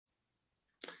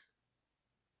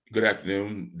Good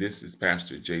afternoon. This is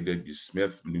Pastor J.W.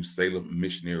 Smith from New Salem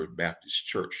Missionary Baptist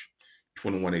Church,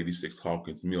 2186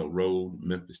 Hawkins Mill Road,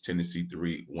 Memphis, Tennessee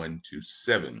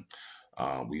 32127.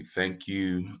 We thank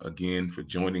you again for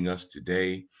joining us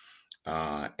today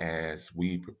as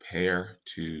we prepare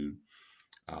to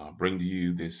bring to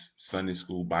you this Sunday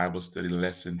School Bible study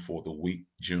lesson for the week,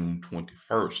 June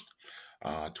 21st,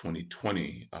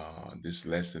 2020. This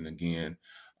lesson again,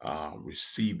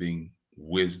 receiving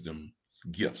wisdom's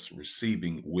gifts,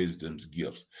 receiving wisdom's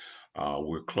gifts.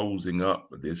 We're closing up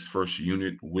this first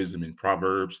unit, Wisdom in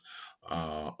Proverbs,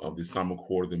 of the summer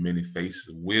quarter, the many faces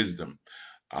of wisdom.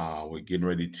 We're getting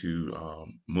ready to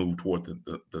move toward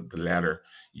the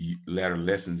latter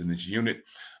lessons in this unit.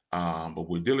 But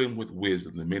we're dealing with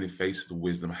wisdom, the many faces of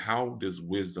wisdom. How does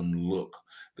wisdom look,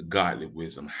 the godly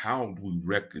wisdom? How do we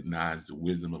recognize the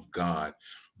wisdom of God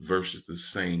versus the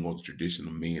saying or the tradition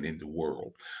of men in the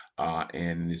world?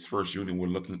 And in this first unit, we're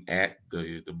looking at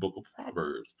the book of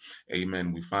Proverbs.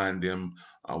 Amen. We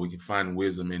can find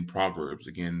wisdom in Proverbs.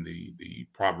 Again, the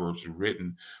Proverbs are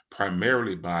written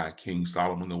primarily by King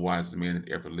Solomon, the wisest man that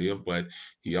ever lived, but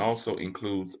he also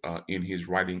includes in his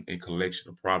writing a collection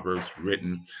of proverbs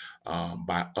written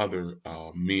by other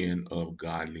men of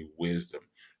godly wisdom.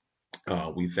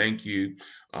 We thank you.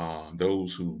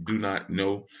 Those who do not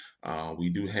know, we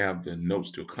do have the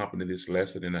notes to accompany this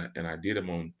lesson, and I did them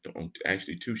on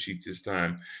actually two sheets this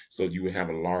time, so you will have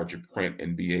a larger print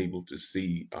and be able to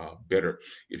see better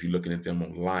if you're looking at them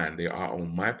online. They are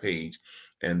on my page,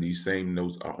 and these same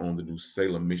notes are on the New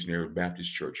Salem Missionary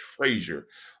Baptist Church Frayser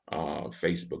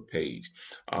Facebook page.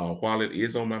 While it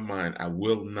is on my mind, I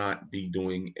will not be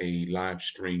doing a live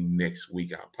stream next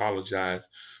week. I apologize,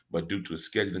 but due to a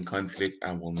scheduling conflict,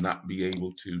 I will not be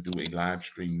able to do a live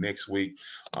stream next week.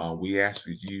 We ask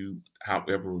that you,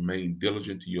 however, remain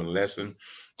diligent to your lesson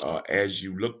as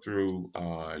you look through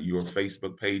your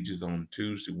Facebook pages on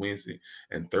Tuesday, Wednesday,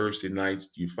 and Thursday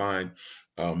nights. You find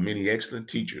many excellent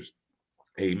teachers,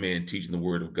 amen, teaching the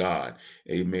word of God.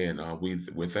 Amen.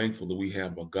 We're thankful that we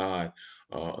have a God,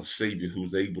 a Savior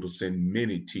who's able to send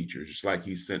many teachers, just like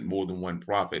He sent more than one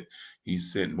prophet. He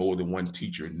sent more than one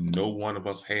teacher. No one of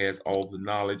us has all the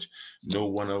knowledge. No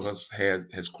one of us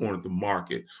has cornered the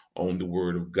market on the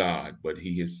word of God, but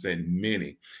He has sent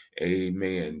many,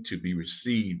 amen, to be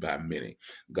received by many.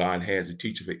 God has a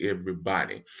teacher for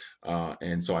everybody.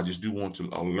 And so I just do want to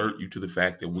alert you to the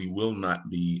fact that we will not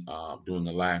be doing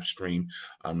a live stream.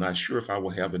 I'm not sure if I will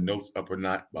have the notes up or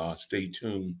not. Stay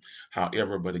tuned.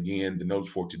 However, but again, the notes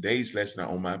for today's lesson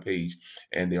are on my page,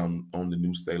 and they're on the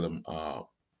New Salem uh,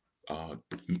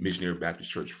 Missionary Baptist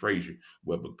Church Frayser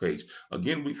webbook page.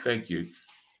 Again, we thank you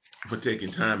for taking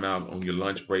time out on your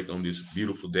lunch break on this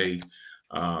beautiful day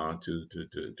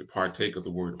to partake of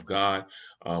the Word of God.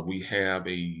 We have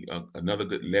another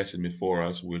good lesson before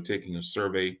us. We're taking a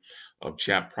survey of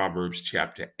Proverbs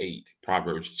chapter 8.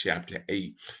 Proverbs chapter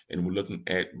 8, and we're looking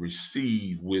at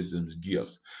receive wisdom's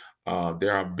gifts.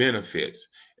 There are benefits.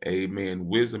 Amen.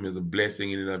 Wisdom is a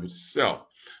blessing in and of itself,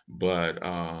 but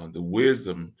the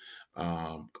wisdom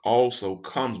also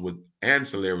comes with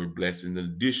ancillary blessings in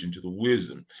addition to the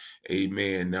wisdom.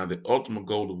 Amen. Now, the ultimate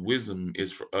goal of wisdom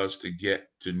is for us to get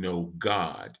to know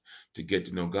God, to get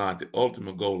to know God. The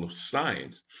ultimate goal of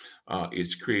science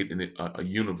is creating a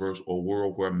universe or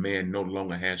world where man no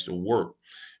longer has to work.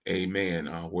 Amen.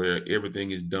 Where everything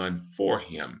is done for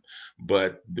him.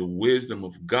 But the wisdom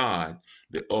of God,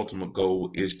 the ultimate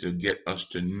goal is to get us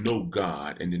to know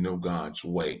God and to know God's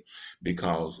way.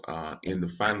 Because in the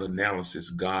final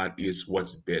analysis, God is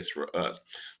what's best for us.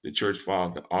 The church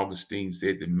father Augustine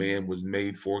said that man was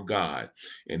made for God,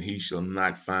 and he shall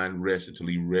not find rest until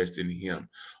he rests in him.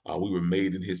 We were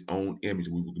made in his own image.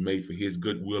 We were made for his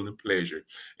good will and pleasure,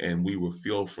 and we were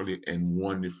fearfully and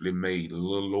wonderfully made. A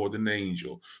little lower than an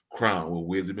angel, crowned with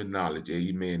wisdom and knowledge.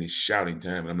 Amen. It's shouting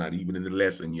time, and I'm not even in the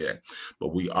lesson yet.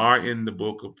 But we are in the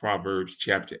book of Proverbs,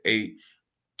 chapter 8,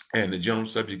 and the general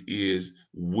subject is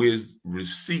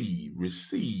receive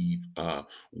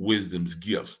wisdom's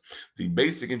gifts. The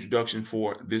basic introduction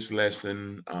for this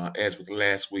lesson, as with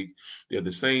last week, they're the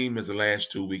same as the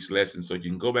last 2 weeks lesson, so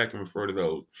you can go back and refer to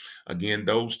those. Again,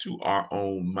 those two are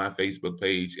on my Facebook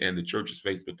page and the church's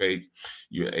Facebook page.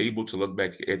 You're able to look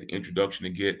back at the introduction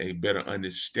to get a better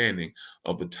understanding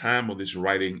of the time of this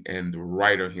writing and the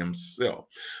writer himself.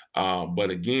 But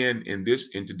again, in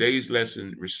today's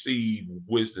lesson, receive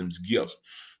wisdom's gifts.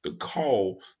 The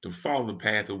call to follow the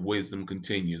path of wisdom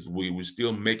continues. We were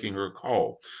still making her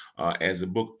call. As the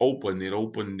book opened, it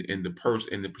opened in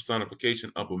the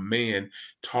personification of a man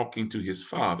talking to his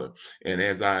father. And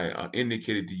as I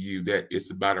indicated to you, that it's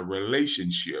about a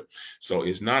relationship. So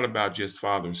it's not about just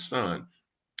father and son,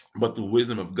 but the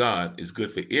wisdom of God is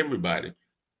good for everybody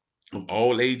of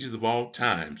all ages, of all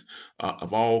times,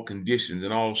 of all conditions,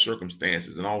 and all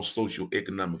circumstances, and all social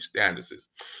economic statuses.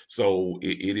 So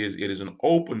it is an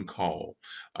open call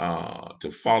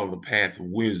to follow the path of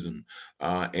wisdom.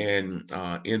 And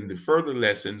in the further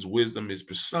lessons, wisdom is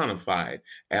personified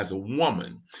as a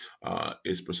woman.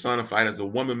 Is personified as a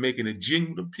woman making a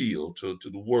genuine appeal to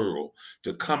the world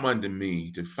to come unto me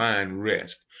to find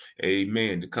rest.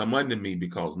 Amen. To come unto me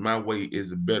because my way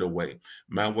is a better way.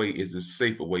 My way is a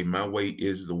safer way. My way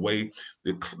is the way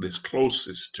that's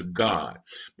closest to God.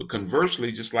 But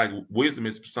conversely, just like wisdom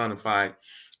is personified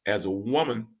as a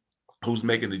woman who's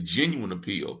making a genuine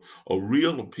appeal, a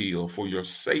real appeal for your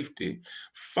safety,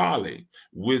 folly,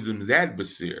 wisdom's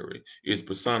adversary, is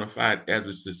personified as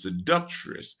a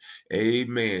seductress,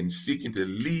 amen, seeking to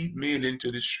lead men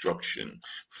into destruction.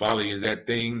 Folly is that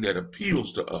thing that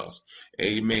appeals to us,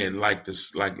 amen, like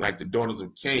the daughters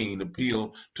of Cain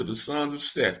appeal to the sons of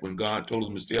Seth when God told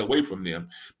them to stay away from them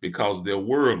because they're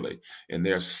worldly. And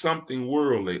there's something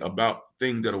worldly about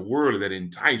things that are worldly that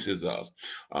entices us,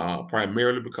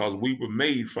 primarily because we were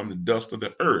made from the dust of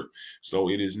the earth. So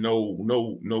it is no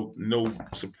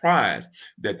surprise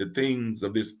that the things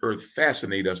of this earth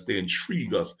fascinate us, they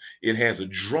intrigue us. It has a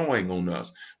drawing on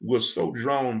us. We're so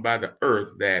drawn by the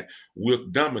earth that we're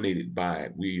dominated by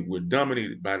it. We're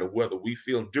dominated by the weather. We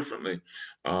feel differently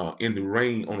in the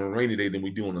rain on a rainy day than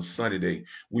we do on a sunny day.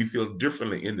 We feel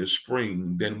differently in the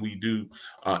spring than we do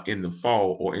in the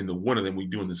fall or in the winter than we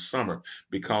do in the summer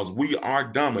because we are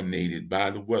dominated by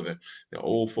the weather. The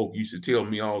old folk used to tell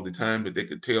me all the time that they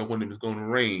could tell when it was going to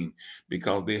rain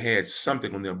because they had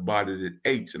something on their body that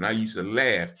aches. And I used to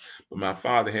laugh, but my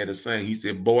father had a saying. He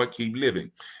said, "Boy, keep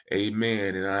living."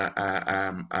 Amen.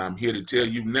 And I'm here to tell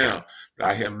you now that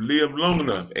I have lived long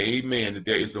enough. Amen. That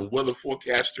there is a weather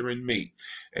forecaster in me.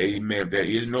 Amen. There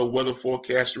is no weather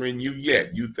forecaster in you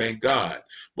yet. You thank God.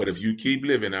 But if you keep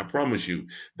living, I promise you,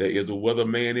 there is a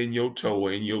weatherman in your toe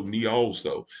or in your knee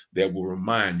also that will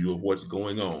remind you of what's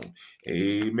going on.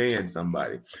 Amen,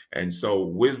 somebody. And so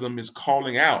wisdom is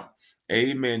calling out,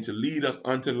 amen, to lead us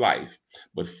unto life.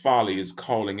 But folly is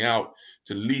calling out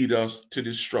to lead us to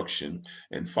destruction.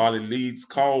 And folly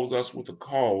calls us with a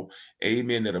call,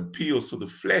 amen, that appeals to the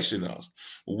flesh in us.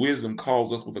 Wisdom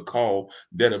calls us with a call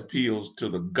that appeals to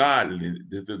the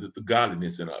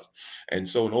godliness in us. And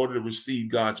so in order to receive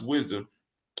God's wisdom,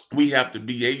 we have to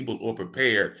be able or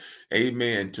prepared,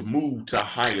 amen, to move to a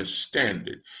higher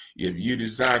standard. If you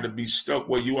desire to be stuck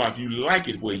where you are, if you like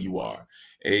it where you are,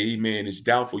 amen, it's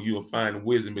doubtful you'll find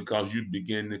wisdom because you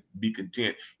begin to be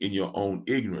content in your own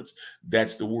ignorance.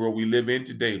 That's the world we live in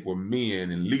today, where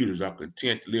men and leaders are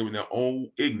content to live in their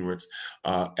own ignorance.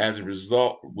 As a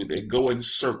result, they go in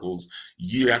circles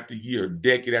year after year,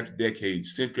 decade after decade,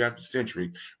 century after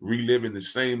century, reliving the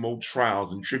same old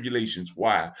trials and tribulations.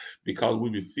 Why? Because we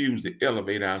refuse to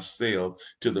elevate ourselves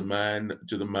to the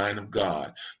mind of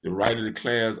God. The writer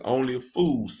declares only a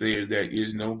fool says there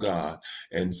is no God.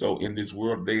 And so in this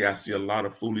world today, I see a lot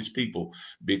of foolish people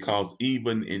because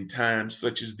even in times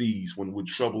such as these, when we're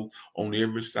troubled on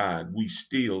every side, we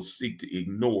still seek to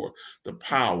ignore the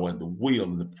power and the will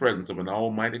and the presence of an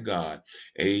almighty God.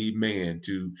 Amen.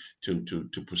 To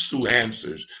pursue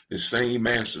answers, the same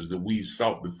answers that we've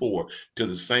sought before to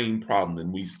the same problem,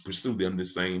 and we pursue them the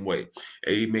same way.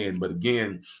 Amen. But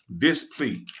again, this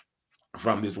plea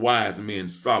from this wise man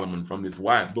Solomon, from this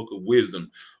wise book of wisdom,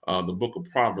 the book of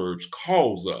Proverbs,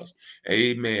 calls us,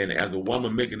 amen, as a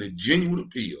woman making a genuine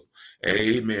appeal,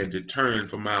 amen, to turn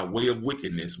from our way of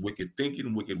wickedness, wicked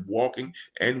thinking, wicked walking,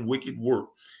 and wicked work,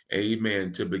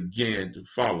 amen, to begin to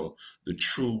follow the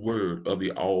true word of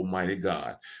the Almighty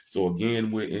God. So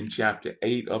again, we're in chapter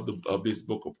 8 of this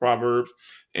book of Proverbs,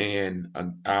 and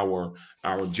our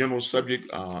general subject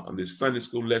of this Sunday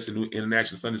school lesson, New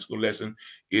International Sunday School lesson,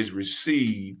 is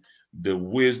receive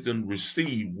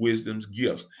wisdom's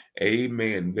gifts.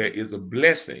 Amen. There is a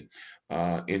blessing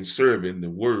in serving the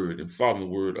word and following the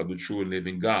word of the true and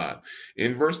living God.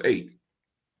 In verse 8,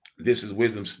 this is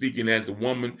wisdom speaking as a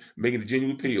woman making a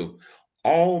genuine appeal.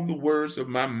 All the words of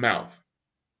my mouth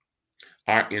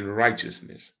are in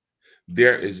righteousness.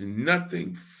 There is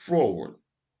nothing froward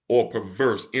or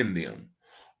perverse in them.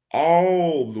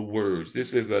 all the words.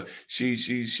 This is a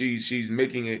she's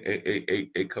making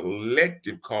a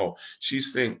collective call.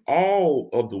 She's saying all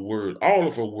of the words, all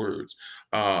of her words.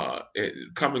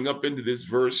 Coming up into this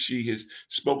verse, she has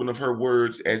spoken of her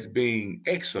words as being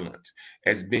excellent,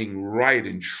 as being right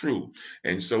and true.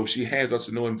 And so she has us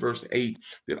to know in verse 8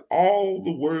 that all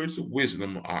the words of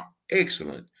wisdom are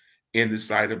excellent in the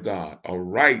sight of God, are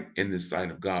right in the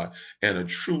sight of God, and are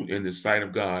true in the sight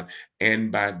of God,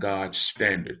 and by God's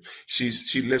standard.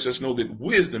 She lets us know that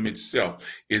wisdom itself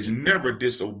is never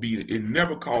disobedient. It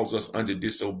never calls us under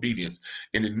disobedience,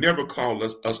 and it never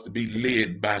calls us to be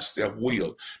led by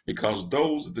self-will, because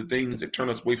those are the things that turn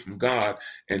us away from God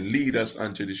and lead us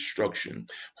unto destruction.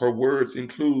 Her words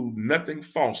include nothing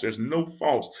false. There's no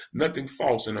false, nothing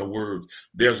false in her words.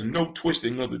 There's no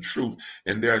twisting of the truth,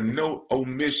 and there are no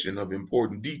omission of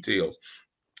important details.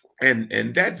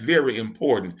 And that's very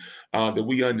important, that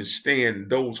we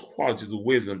understand those qualities of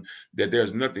wisdom, that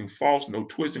there's nothing false, no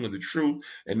twisting of the truth,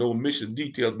 and no omission of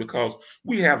details, because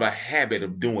we have a habit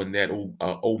of doing that,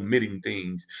 omitting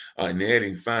things, and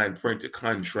adding fine print to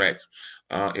contracts,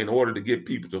 in order to get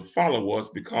people to follow us,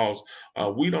 because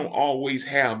we don't always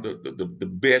have the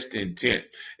best intent.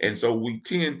 And so we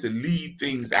tend to leave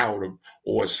things out of,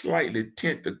 or slightly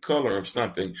tint the color of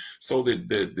something, so that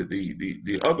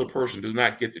the other person does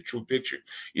not get the true picture.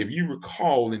 If you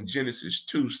recall in Genesis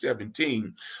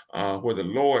 2:17, where the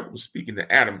Lord was speaking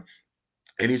to Adam,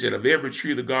 and he said, of every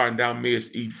tree of the garden thou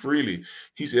mayest eat freely.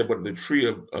 He said, but the tree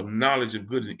of knowledge of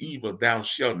good and evil thou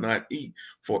shalt not eat,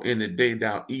 for in the day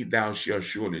thou eat, thou shalt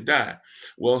surely die.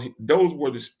 Well, those were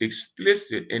the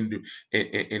explicit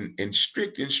and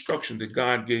strict instructions that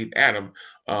God gave Adam,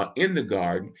 in the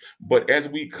garden. But as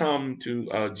we come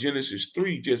to Genesis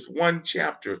 3, just one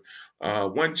chapter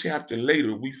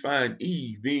later, we find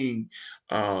Eve being,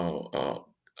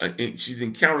 she's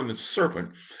encountering the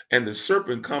serpent, and the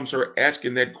serpent comes her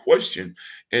asking that question,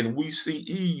 and we see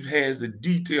Eve has the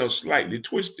details slightly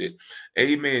twisted.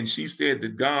 Amen. She said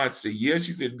that God said, yes.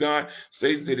 She said, God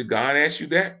says that, did God ask you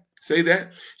that? Say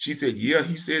that? She said, yeah.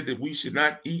 He said that we should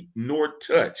not eat nor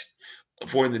touch,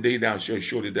 for in the day thou shalt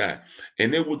surely die.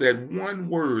 And it was that one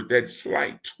word, that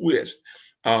slight twist,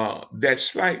 that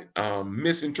slight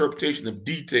misinterpretation of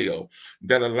detail,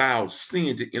 that allows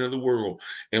sin to enter the world.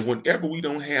 And whenever we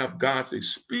don't have God's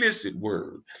explicit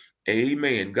word,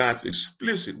 amen, God's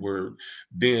explicit word,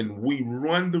 then we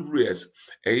run the risk,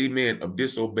 amen, of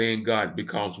disobeying God,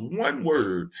 because one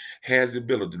word has the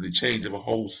ability to change of a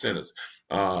whole sentence.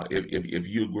 If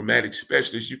you're a grammatic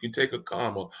specialist, you can take a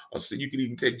comma, or so you can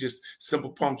even take just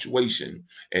simple punctuation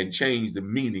and change the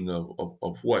meaning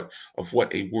of what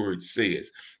a word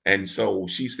says. And so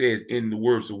she says, in the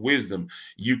words of wisdom,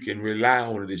 you can rely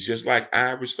on it. It's just like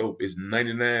Irish soap is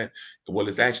 99, well,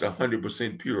 it's actually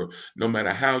 100% pure. No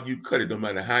matter how you cut it, no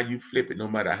matter how you flip it, no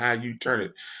matter how you turn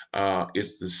it,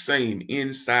 it's the same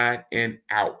inside and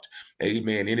out.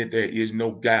 Amen. In it, there is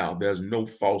no guile, there's no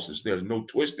falseness, there's no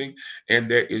twisting, and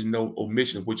there is no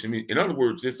omission. Which, I mean, in other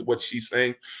words, this is what she's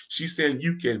saying. She's saying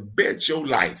you can bet your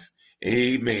life,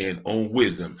 amen, on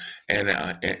wisdom.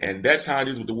 And that's how it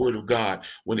is with the word of God.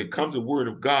 When it comes to the word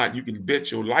of God, you can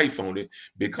bet your life on it,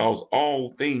 because all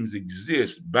things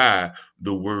exist by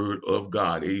the word of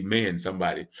God. Amen,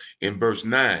 somebody. In verse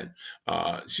 9,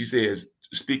 she says,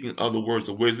 speaking of the words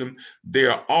of wisdom, they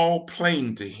are all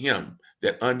plain to him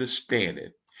that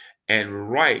understandeth, and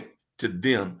right to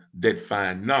them that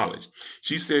find knowledge.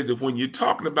 She says that when you're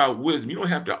talking about wisdom, you don't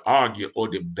have to argue or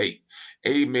debate.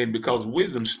 Amen. Because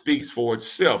wisdom speaks for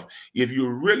itself. If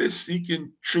you're really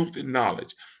seeking truth and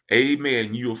knowledge,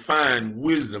 amen, you'll find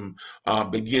wisdom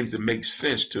begins to make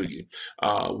sense to you.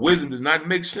 Wisdom does not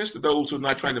make sense to those who are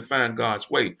not trying to find God's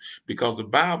way, because the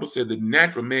Bible said the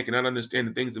natural man cannot understand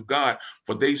the things of God,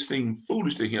 for they seem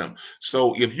foolish to him.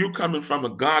 So if you're coming from a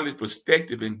godly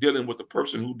perspective and dealing with a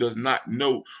person who does not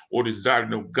know or desire to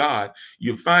know God,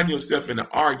 you find yourself in an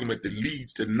argument that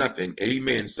leads to nothing.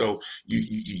 Amen. So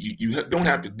you don't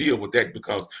have to deal with that,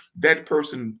 because that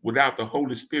person without the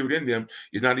Holy Spirit in them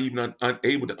is not even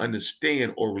unable to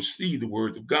understand or receive the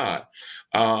words of God.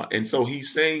 And so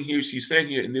she's saying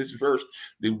here in this verse,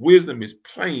 that wisdom is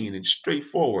plain and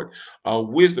straightforward.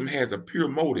 Wisdom has a pure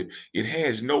motive. It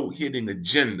has no hidden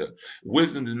agenda.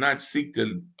 Wisdom does not seek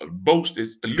to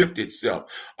lift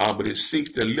itself, but it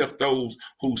seeks to lift those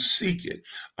who seek it.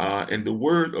 And the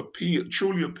word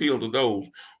truly appeal to those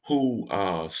who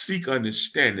seek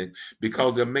understanding,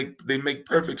 because they make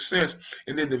perfect sense.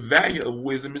 And then the value of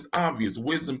wisdom is obvious.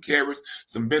 Wisdom carries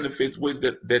some benefits with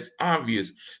it that's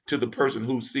obvious to the person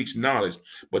who seeks knowledge.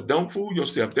 But don't fool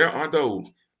yourself. There are those,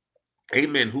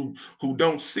 Amen, who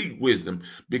don't seek wisdom,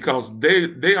 because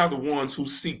they are the ones who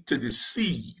seek to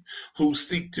deceive, who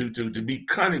seek to be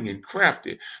cunning and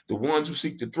crafty, the ones who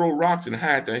seek to throw rocks and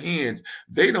hide their hands.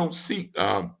 They don't seek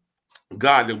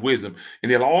godly wisdom,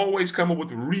 and they'll always come up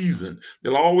with a reason.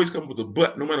 They'll always come up with a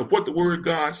but. No matter what the word of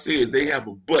God says, they have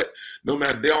a but. No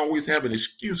matter, they always have an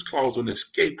excuse clause or an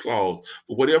escape clause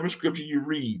for whatever scripture you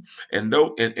read. And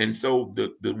so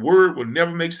the word will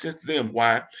never make sense to them.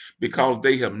 Why? Because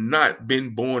they have not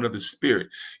been born of the Spirit.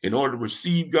 In order to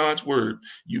receive God's word,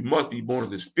 you must be born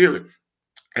of the Spirit.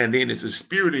 And then it's a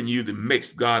spirit in you that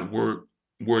makes God's word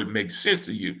make sense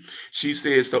to you. She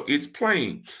says, so it's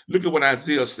plain. Look at what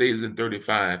Isaiah says in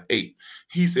 35:8.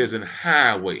 He says, "In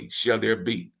highway shall there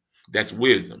be," that's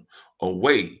wisdom, "a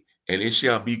way, and it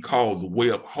shall be called the way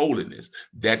of holiness."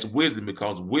 That's wisdom,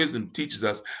 because wisdom teaches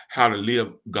us how to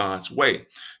live God's way.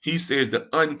 He says, "The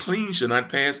unclean shall not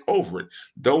pass over it."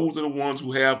 Those are the ones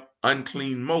who have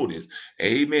unclean motives.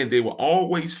 Amen. They will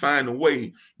always find a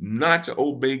way not to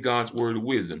obey God's word of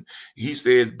wisdom. He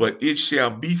says, "But it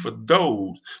shall be for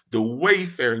those, the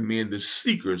wayfaring men, the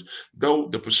seekers, though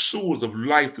the pursuers of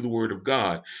life through the word of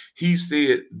God." He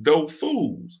said, "Though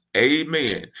fools,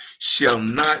 amen, shall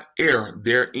not err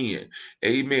therein."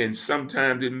 Amen.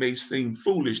 Sometimes it may seem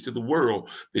foolish to the world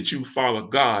that you follow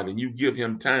God and you give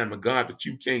him time, a God that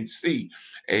you can't see.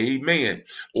 Amen.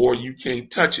 Or you can't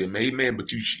touch him. Amen.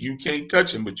 But you can't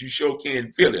touch him, but you sure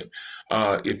can feel him.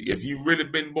 If you've really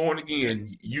been born again,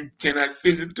 you cannot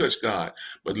physically touch God,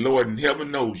 but Lord in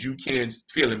heaven knows you can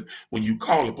feel him when you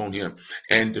call upon him.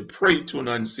 And to pray to an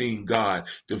unseen God,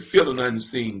 to feel an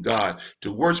unseen God,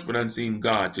 to worship an unseen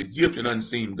God, to give to an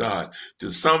unseen God, to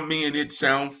some men it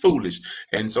sounds foolish.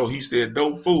 And so he said,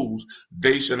 "Though fools,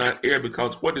 they shall not err,"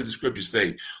 because what does the scripture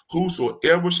say?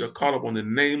 "Whosoever shall call upon the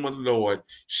name of the Lord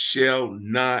shall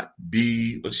not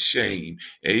be ashamed."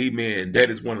 Amen. That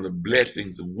is one of the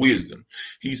blessings of wisdom.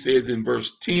 He says in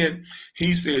verse 10,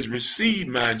 he says, "Receive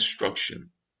my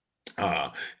instruction,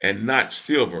 and not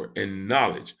silver and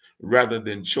knowledge, rather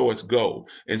than choice gold."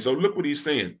 And so look what he's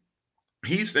saying.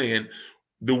 He's saying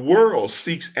the world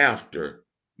seeks after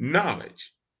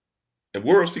knowledge. The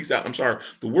world seeks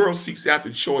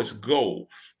after choice gold,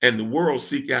 and the world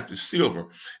seeks after silver.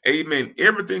 Amen.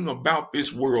 Everything about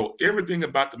this world, everything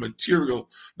about the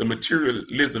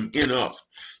materialism in us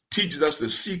teaches us to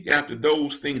seek after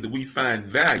those things that we find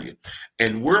value.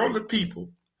 And worldly people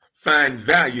find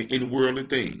value in worldly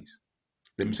things.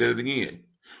 Let me say it again.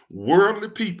 Worldly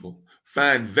people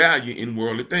find value in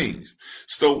worldly things.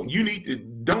 So you need to,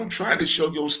 don't try to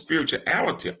show your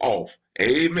spirituality off,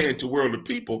 amen, to worldly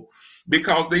people,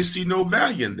 because they see no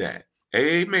value in that.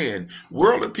 Amen.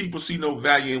 Worldly people see no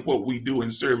value in what we do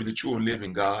in serving the true and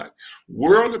living God.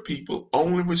 Worldly people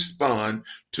only respond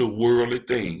to worldly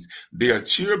things. They'll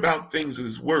cheer about things of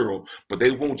this world, but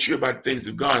they won't cheer about things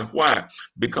of God. Why?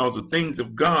 Because the things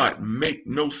of God make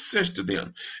no sense to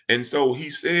them. And so he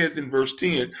says in verse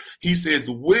 10, he says,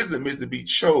 "Wisdom is to be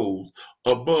chose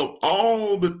above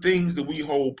all the things that we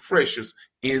hold precious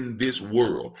in this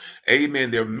world."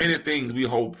 Amen. There are many things we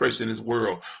hold precious in this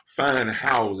world: fine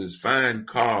houses, fine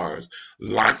cars,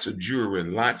 lots of jewelry,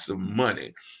 lots of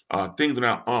money, things on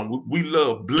our arm. We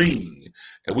love bling,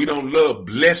 and we don't love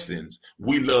blessings.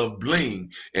 We love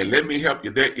bling. And let me help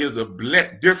you. There is a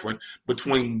difference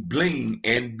between bling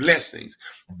and blessings.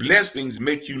 Blessings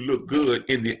make you look good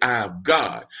in the eye of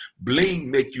God.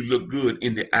 Bling make you look good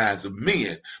in the eyes of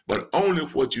men, but only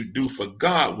what you do for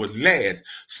God will last.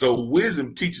 So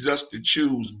wisdom teaches us to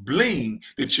choose bling,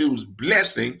 to choose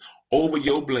blessing over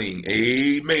your bling.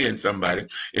 Amen, somebody.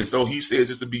 And so he says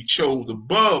it's to be chose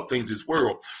above things of this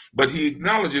world. But he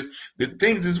acknowledges that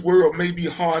things of this world may be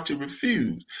hard to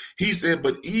refuse. He said,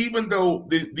 but even though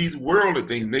these worldly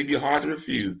things may be hard to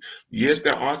refuse, yes,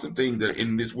 there are some things that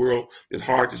in this world is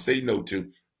hard to say no to.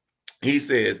 He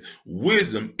says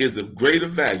wisdom is of greater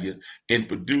value and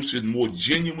produces more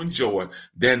genuine joy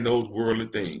than those worldly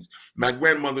things. My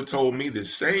grandmother told me the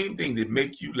same thing that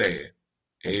make you laugh,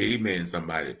 amen,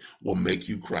 somebody, will make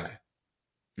you cry.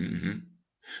 Mhm.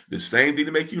 The same thing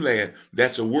that make you laugh,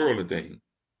 that's a worldly thing,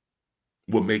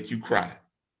 will make you cry.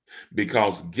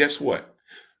 Because guess what?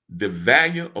 The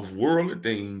value of worldly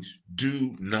things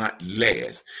do not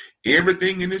last.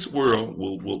 Everything in this world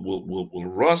will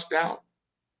rust out,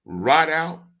 rot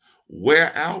out,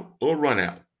 wear out, or run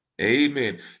out.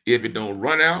 Amen. If it don't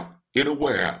run out, it'll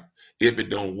wear out. If it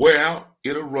don't wear out,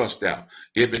 it'll rust out.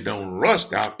 If it don't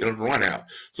rust out, it'll run out.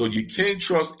 So you can't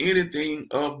trust anything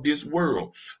of this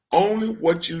world. Only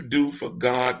what you do for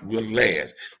God will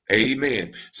last.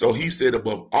 Amen. So he said,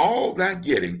 above all that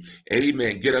getting,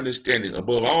 amen, get understanding.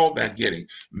 Above all that getting,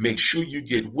 make sure you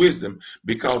get wisdom,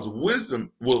 because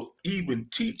wisdom will even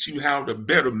teach you how to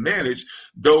better manage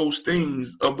those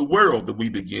things of the world that we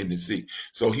begin to see.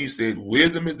 So he said,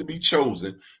 wisdom is to be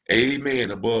chosen,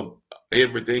 amen, above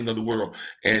everything of the world.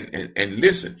 And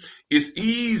listen, it's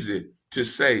easy to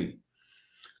say,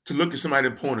 to look at somebody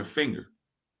and point a finger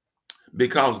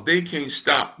because they can't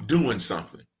stop doing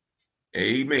something.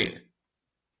 Amen.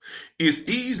 It's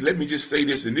easy, let me just say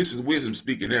this, and this is wisdom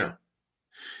speaking now.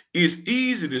 It's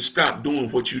easy to stop doing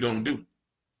what you don't do.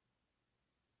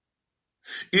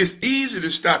 It's easy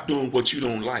to stop doing what you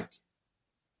don't like.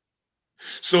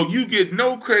 So you get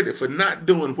no credit for not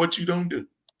doing what you don't do.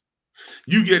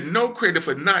 You get no credit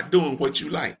for not doing what you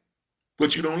like,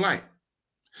 what you don't like.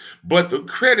 But the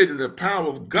credit and the power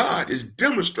of God is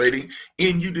demonstrating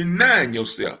in you denying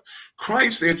yourself.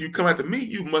 Christ said, if you come after me,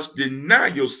 you must deny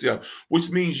yourself, which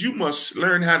means you must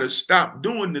learn how to stop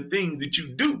doing the things that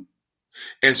you do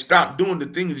and stop doing the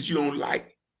things that you don't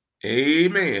like.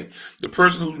 Amen. The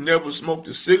person who never smoked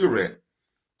a cigarette,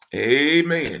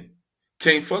 amen,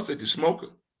 can't fuss at the smoker.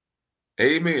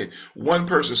 Amen. One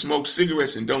person smokes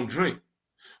cigarettes and don't drink.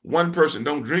 One person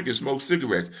don't drink and smoke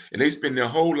cigarettes, and they spend their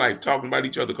whole life talking about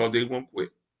each other because they won't quit.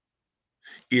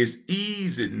 It's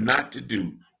easy not to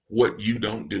do what you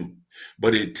don't do,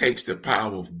 but it takes the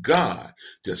power of God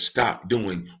to stop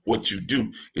doing what you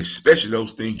do, especially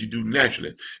those things you do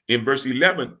naturally. In verse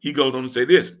 11, he goes on to say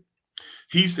this.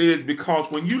 He says, because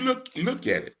when you look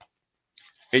at it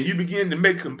and you begin to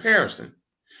make comparison,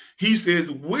 he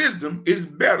says, wisdom is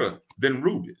better than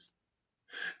rubies.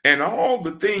 And all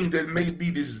the things that may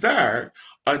be desired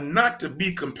are not to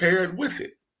be compared with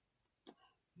it.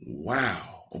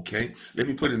 Wow. Okay. Let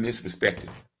me put it in this perspective.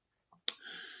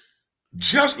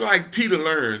 Just like Peter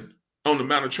learned on the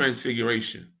Mount of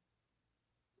Transfiguration,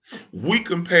 we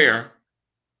compare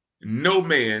no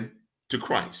man to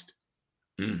Christ.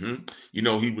 You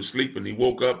know, he was sleeping. He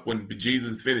woke up when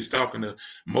Jesus finished talking to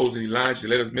Moses and Elijah.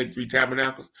 Let us make 3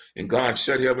 tabernacles. And God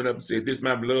shut heaven up and said, this is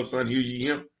my beloved son, hear ye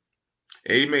him.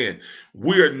 Amen.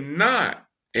 We're not,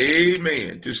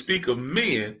 amen, to speak of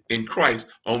men in Christ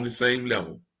on the same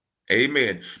level.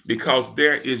 Amen. Because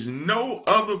there is no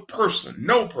other person,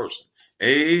 no person,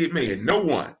 amen, no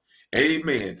one,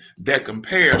 amen, that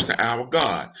compares to our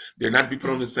God. They're not to be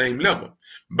put on the same level.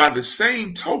 By the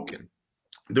same token,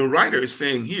 the writer is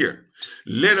saying here,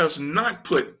 let us not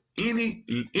put any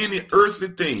earthly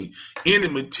thing, any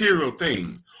material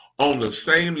thing on the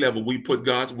same level we put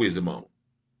God's wisdom on.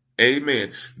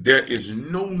 Amen. There is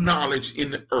no knowledge in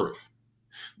the earth.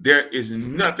 There is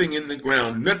nothing in the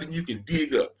ground, nothing you can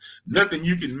dig up, nothing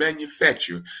you can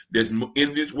manufacture that's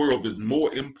in this world that's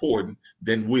more important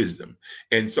than wisdom.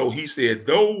 And so he said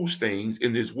those things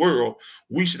in this world,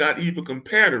 we should not even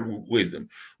compare to wisdom.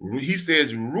 He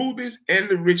says rubies and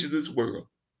the riches of this world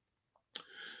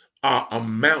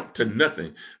amount to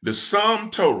nothing. The sum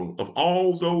total of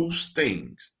all those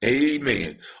things,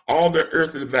 amen, all their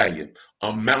earthly value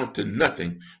amount to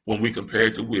nothing when we compare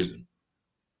it to wisdom.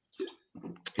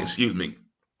 Excuse me.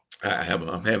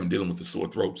 I'm having dealing with a sore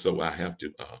throat, so I have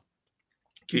to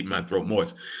keep my throat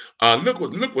moist. Look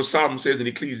what Solomon says in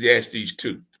Ecclesiastes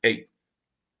 2:8.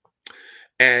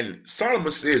 And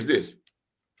Solomon says this.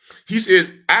 He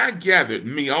says, I gathered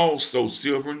me also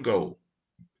silver and gold,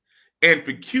 and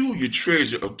peculiar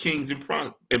treasure of kings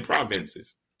and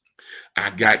provinces. I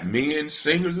got men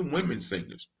singers and women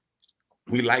singers.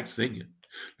 We like singing.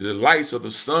 The delights of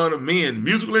the son of men,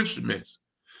 musical instruments,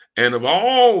 and of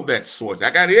all that sorts.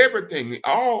 I got everything,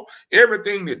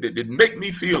 everything that make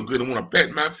me feel good and want to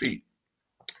pat my feet.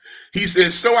 He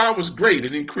says, so I was great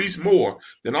and increased more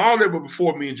than all that were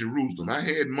before me in Jerusalem. I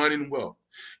had money and wealth,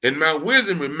 and my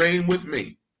wisdom remained with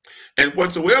me. And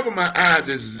whatsoever my eyes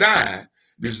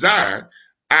desired,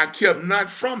 I kept not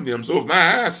from them. So if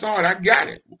my eyes saw it, I got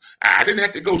it. I didn't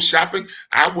have to go shopping.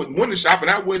 I went to shopping.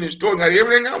 I went in the store and got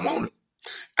everything I wanted.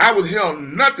 I withheld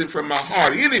nothing from my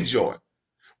heart, any joy.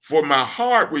 For my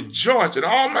heart rejoiced in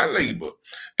all my labor,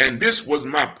 and this was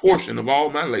my portion of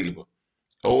all my labor.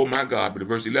 Oh my God. But in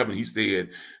verse 11, he said,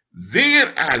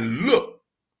 then I looked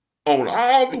on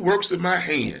all the works of my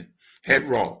hand had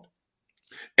wrought,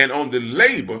 and on the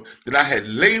labor that I had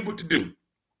labored to do.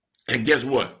 And guess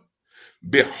what?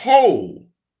 Behold,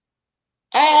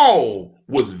 all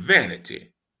was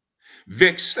vanity,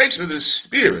 vexation of the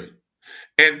spirit,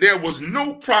 and there was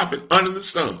no profit under the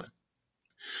sun.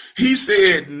 He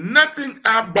said, nothing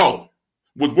I bought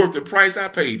was worth the price I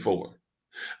paid for it.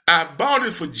 I bought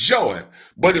it for joy,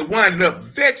 but it wound up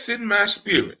vexing my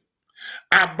spirit.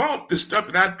 I bought the stuff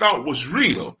that I thought was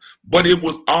real, but it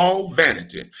was all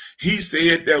vanity. He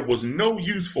said there was no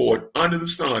use for it under the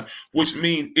sun, which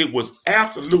means it was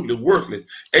absolutely worthless.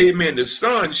 Amen. The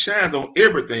sun shines on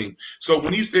everything. So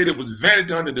when he said it was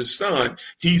vanity under the sun,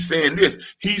 he's saying this.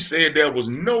 He said there was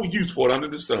no use for it under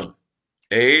the sun.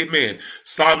 Amen.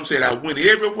 Solomon said, I went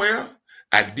everywhere.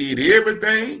 I did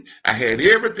everything. I had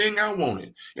everything I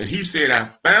wanted. And he said, I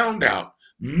found out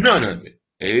none of it,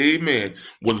 amen,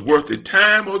 was worth the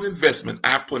time or the investment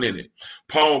I put in it.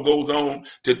 Paul goes on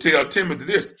to tell Timothy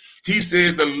this. He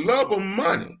says, the love of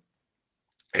money,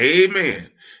 amen,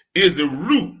 is the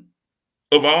root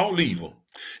of all evil.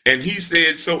 And he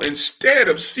said, so instead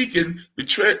of seeking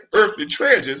the earthly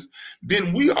treasures,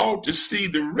 then we ought to see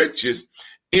the riches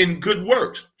in good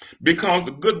works, because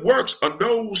the good works are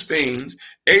those things,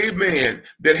 amen,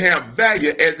 that have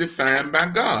value as defined by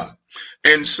God.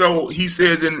 And so he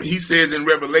says in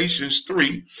Revelations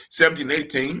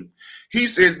 3:17-18, he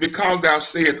says, because thou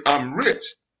sayest, I'm rich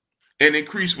and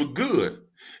increase with good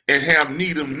and have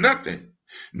need of nothing,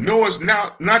 knowest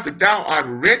not that thou art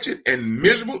wretched and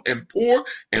miserable and poor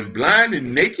and blind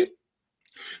and naked?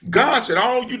 God said,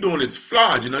 all you're doing is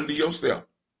flogging under yourself.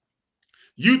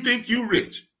 You think you're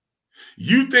rich.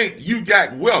 You think you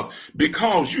got wealth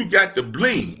because you got the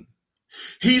bling.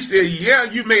 He said, yeah,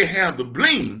 you may have the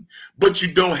bling, but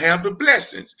you don't have the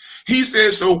blessings. He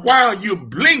said, so while you're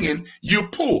blinging, you're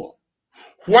poor.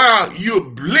 While you're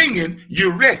blinging,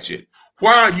 you're wretched.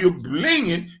 While you're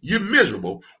blinging, you're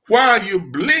miserable. While you're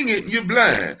blinging, you're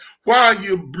blind. While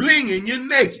you're blinging, you're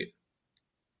naked.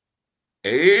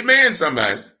 Amen,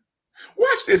 somebody.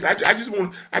 Watch this. I just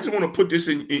want to put this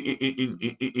in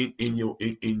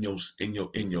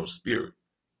your spirit.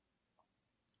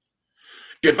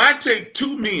 If I take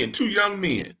two young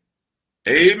men,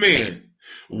 amen,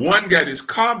 one got his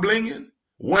car blinging,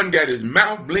 one got his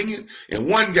mouth blinging, and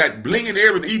one got blinging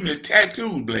everything, even his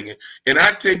tattoos blinging, and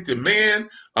I take the man,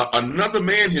 another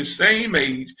man his same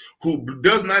age, who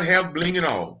does not have bling at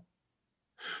all.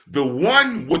 The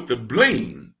one with the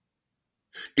bling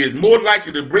is more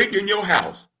likely to break in your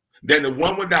house than the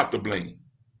one without the bling.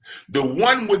 The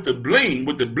one with the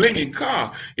blinging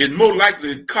car, is more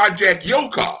likely to carjack your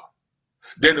car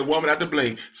than the woman at the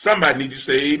bling. Somebody need to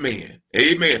say amen.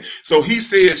 Amen. So he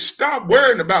says, stop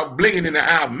worrying about blinging in the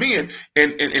eye of men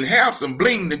and have some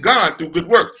bling to God through good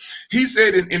work. He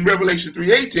said in Revelation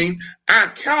 3:18,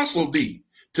 I counsel thee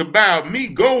to buy of me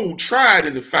gold tried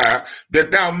in the fire,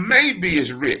 that thou may be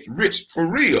as rich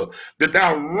for real, that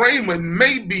thou may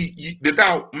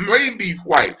be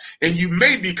white, and you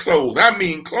may be clothed. I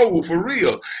mean clothed for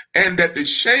real, and that the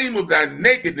shame of thy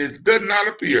nakedness does not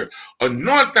appear.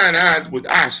 Anoint thine eyes with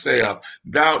eye salve,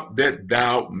 that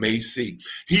thou may see.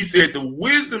 He said, the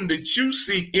wisdom that you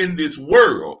seek in this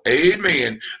world,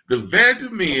 amen, the vanity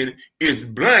of men is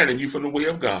blinding you from the way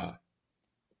of God.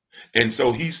 And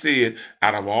so he said,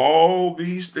 out of all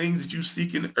these things that you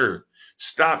seek in the earth,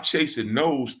 stop chasing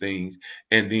those things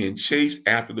and then chase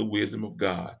after the wisdom of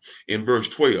God. In verse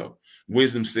 12,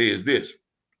 wisdom says this,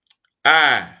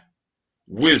 I,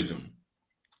 wisdom,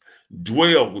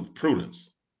 dwell with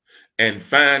prudence and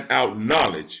find out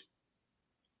knowledge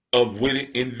of witty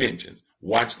inventions.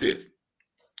 Watch this.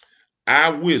 I,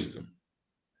 wisdom,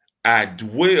 I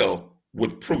dwell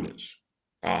with prudence.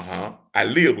 I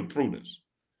live with prudence.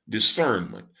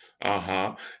 Discernment.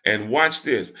 And watch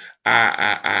this.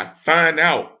 I find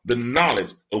out the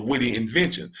knowledge of witty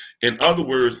invention. In other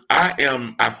words,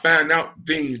 I find out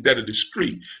things that are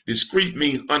discreet. Discreet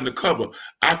means undercover.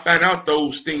 I find out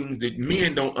those things that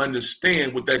men don't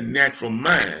understand with that natural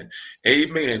mind.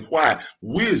 Amen. Why?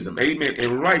 Wisdom. Amen.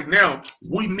 And right now,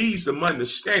 we need some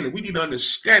understanding. We need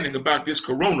understanding about this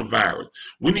coronavirus.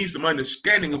 We need some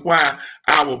understanding of why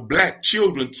our black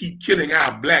children keep killing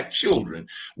our black children.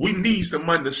 We need some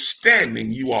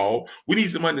understanding, you all. We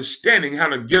need some understanding how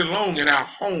to get along in our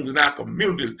homes, in our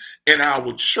communities, in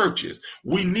our churches.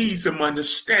 We need some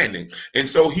understanding. And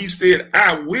so he said,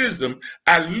 I, wisdom,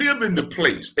 I live in the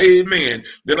place, amen,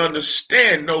 that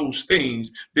understand those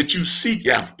things that you seek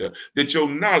after, that your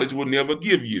knowledge will never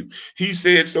give you. He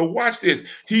said, so watch this.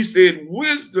 He said,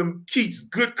 wisdom keeps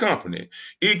good company.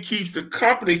 It keeps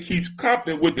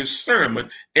company with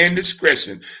discernment and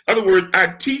discretion. In other words, I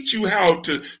teach you how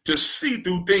to see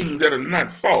through things that are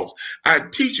not false. I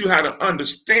teach you how to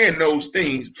understand those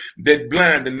things that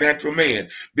blind the natural man.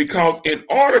 Because in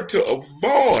order to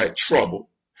avoid trouble,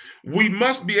 we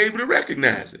must be able to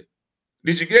recognize it.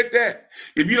 Did you get that?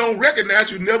 If you don't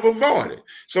recognize, you never avoid it.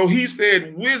 So he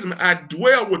said, wisdom, I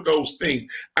dwell with those things.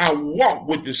 I walk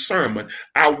with discernment.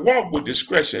 I walk with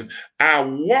discretion. I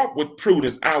walk with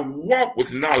prudence. I walk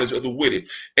with knowledge of the witty.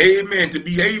 Amen. To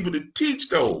be able to teach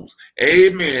those,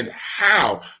 amen,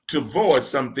 how to avoid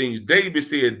some things. David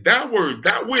said, thy word,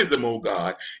 thy wisdom, O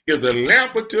God, is a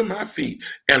lamp unto my feet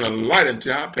and a light unto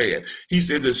our path. He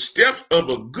says, the steps of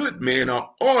a good man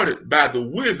are ordered by the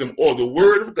wisdom or the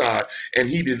word of God, and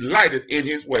he delighteth in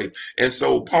his way. And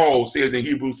so Paul says in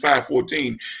Hebrews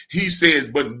 5:14, he says,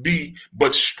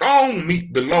 but strong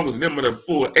meat belongeth to them that are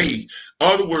full age. In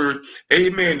other words,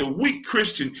 amen, the weak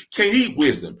Christian can't eat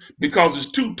wisdom because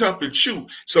it's too tough to chew.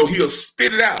 So he'll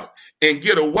spit it out and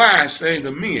get a wise saying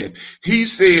of men. He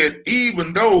said,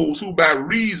 even those who by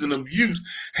reason of use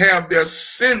have their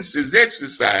senses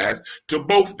exercised to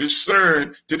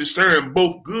discern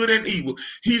both good and evil.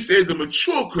 He says the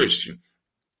mature Christian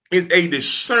is a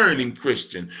discerning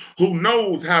Christian who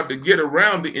knows how to get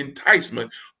around the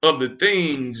enticement of the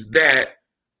things that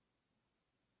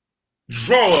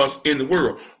draw us in the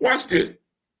world. Watch this.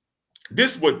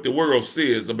 This is what the world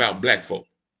says about black folk.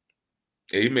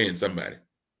 Amen, somebody.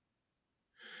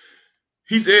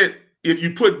 He said, if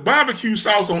you put barbecue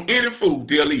sauce on any food,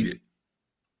 they'll eat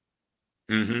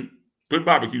it. Put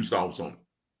barbecue sauce on it.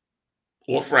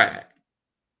 Or fried.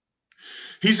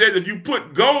 He said, if you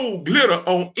put gold glitter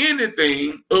on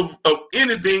anything of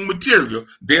anything material,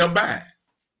 they'll buy it.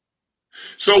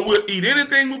 So we'll eat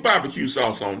anything with barbecue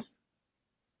sauce on it.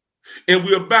 And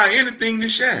we'll buy anything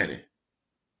that's shiny.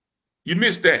 You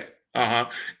missed that.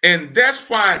 And that's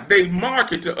why they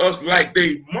market to us like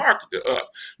they market to us.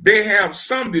 They have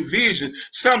some division,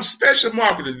 some special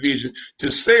marketing division to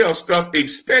sell stuff,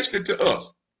 especially to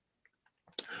us,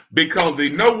 because they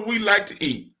know what we like to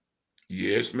eat.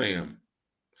 Yes, ma'am.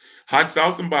 Hot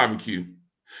sauce and barbecue.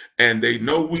 And they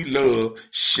know we love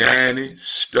shiny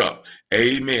stuff.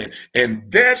 Amen.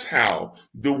 And that's how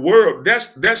the world,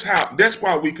 that's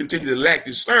why we continue to lack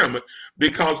discernment,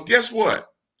 because guess what?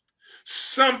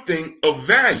 Something of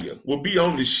value will be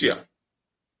on the shelf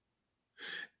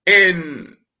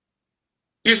and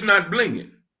it's not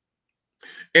blinging.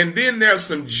 And then there's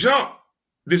some junk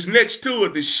that's next to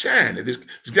it that's shiny,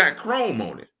 it's got chrome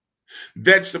on it,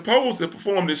 that's supposed to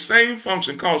perform the same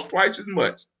function, cost twice as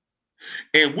much.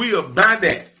 And we'll buy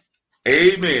that.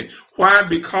 Amen. Why?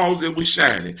 Because it was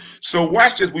shiny. So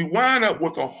watch this. We wind up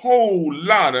with a whole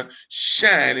lot of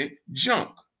shiny junk.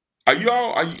 Are you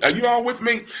all with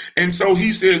me? And so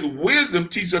he says, wisdom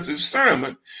teaches us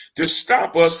discernment to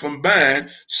stop us from buying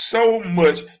so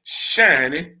much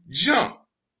shiny junk.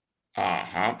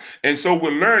 And so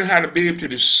we'll learn how to be able to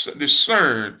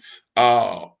discern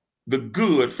the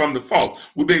good from the false.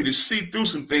 We'll be able to see through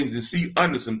some things and see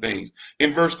under some things.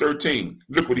 In verse 13,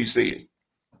 look what he says.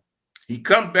 He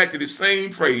comes back to the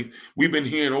same phrase we've been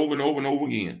hearing over and over and over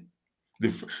again.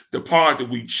 The part that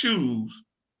we choose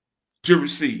to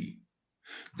receive.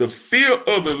 The fear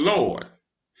of the Lord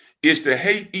is to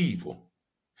hate evil,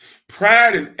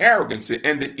 pride and arrogance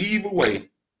and the evil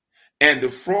way, and the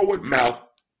froward mouth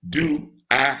do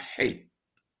I hate.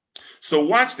 So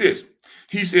watch this.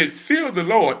 He says, fear of the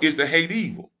Lord is to hate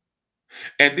evil.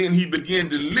 And then he began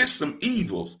to list some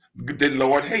evils the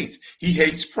Lord hates. He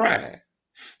hates pride.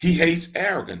 He hates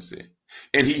arrogance.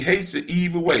 And he hates the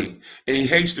evil way. And he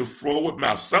hates the froward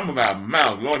mouth. Some of our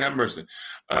mouths, Lord have mercy.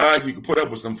 You could put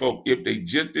up with some folk if they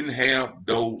just didn't have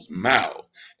those mouths.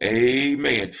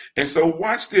 Amen. And so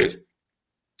watch this.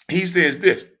 He says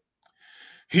this.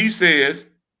 He says,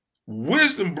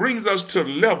 wisdom brings us to a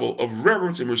level of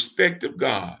reverence and respect of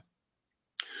God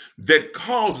that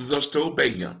causes us to obey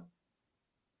him.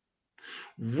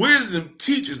 Wisdom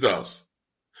teaches us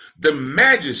the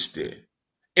majesty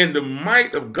and the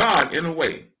might of God in a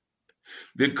way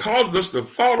that causes us to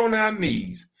fall on our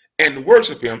knees and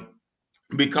worship him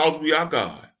because we are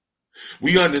God.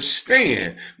 We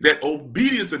understand that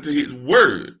obedience to his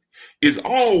word is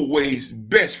always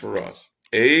best for us.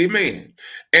 Amen.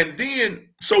 And then,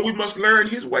 so we must learn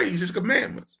his ways, his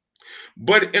commandments.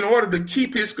 But in order to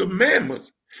keep his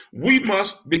commandments, we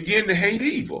must begin to hate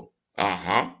evil.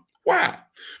 Why?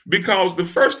 Because the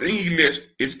first thing he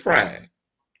lists is pride.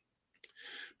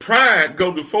 Pride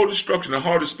goes before destruction, the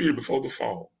heart of spirit before the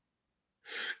fall.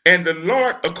 And the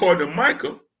Lord, according to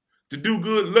Micah, to do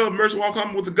good, love, mercy, walk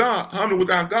humble with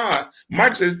our God,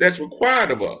 Micah says that's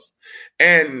required of us.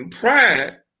 And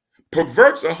pride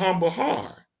perverts a humble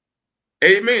heart.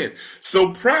 Amen.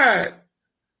 So pride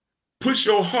puts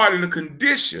your heart in a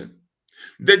condition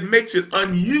that makes it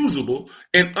unusable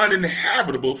and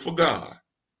uninhabitable for God.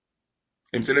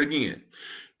 Let me say that again.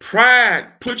 Pride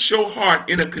puts your heart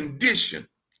in a condition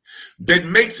that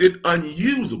makes it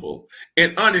unusable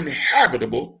and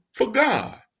uninhabitable for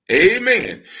God.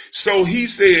 Amen. So he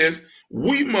says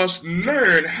we must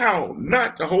learn how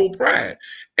not to hold pride.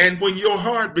 And when your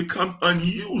heart becomes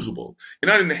unusable and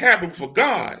uninhabitable for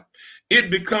God, it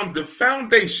becomes the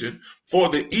foundation for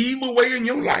the evil way in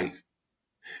your life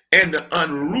and the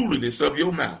unruliness of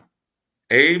your mouth.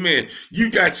 Amen. You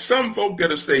got some folk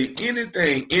that'll say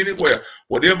anything, anywhere,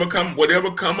 whatever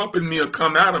come up in me will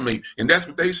come out of me. And that's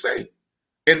what they say.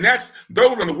 And those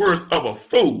are the words of a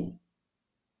fool.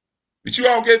 Did you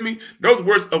all get me? Those are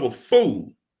words of a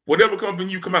fool. Whatever comes in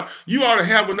you come out. You ought to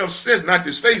have enough sense not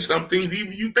to say some things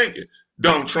even you thinking.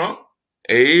 Donald Trump.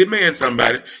 Amen,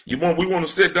 somebody. We want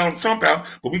to set Donald Trump out,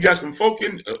 but we got some folk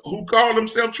who call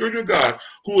themselves children of God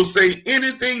who will say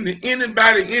anything to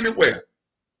anybody anywhere.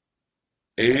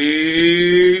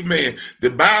 Amen. The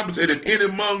Bible said, if any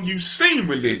among you seem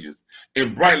religious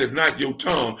and bridleth not your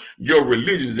tongue, your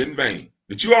religion is in vain.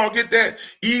 Did you all get that?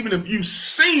 Even if you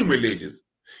seem religious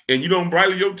and you don't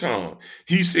bridle your tongue,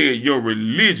 he said your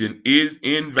religion is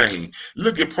in vain.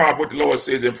 Look at what the Lord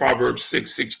says in Proverbs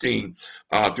 6:16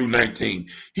 through 19.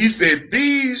 He said,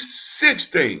 these 6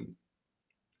 things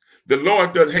the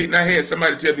Lord does hate. And I had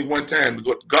somebody tell me one time,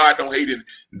 God don't hate it.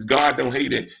 God don't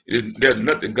hate it. There's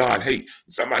nothing God hates.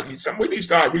 Somebody need to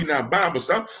start reading our Bible.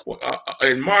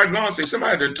 And Martin Long said,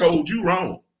 somebody done told you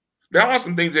wrong. There are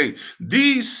some things that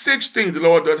these 6 things the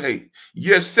Lord does hate.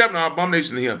 Yes, 7 are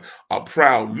abomination to him. A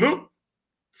proud look,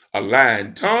 a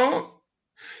lying tongue,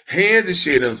 hands that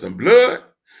shed innocent blood,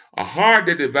 a heart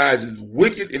that devises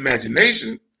wicked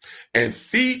imagination, and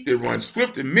feet that run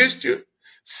swift in mischief.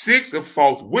 6 of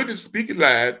false witness speaking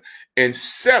lies, and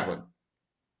 7,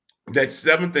 that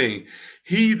 7th thing,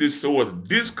 he that soweth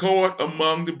discord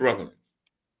among the brethren.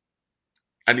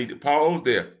 I need to pause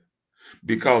there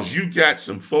because you got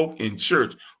some folk in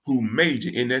church who major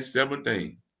in that 7th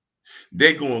thing.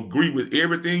 They're going to agree with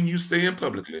everything you saying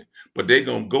publicly, but they're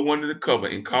going to go under the cover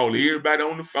and call everybody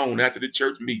on the phone after the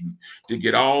church meeting to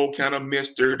get all kind of mess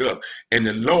stirred up. And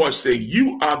the Lord said,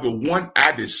 you are the one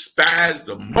I despise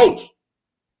the most.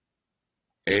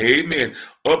 Amen.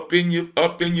 Up in your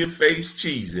face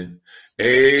cheesing.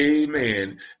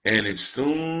 Amen. And as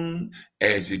soon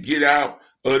as you get out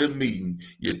of the meeting,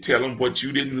 you tell them what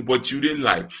you didn't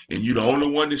like, and you're the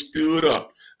only one that stood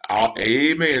up.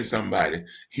 Amen, somebody.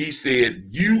 He said,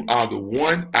 you are the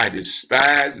one I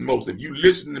despise most. If you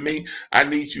listen to me, I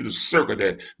need you to circle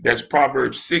that. That's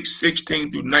Proverbs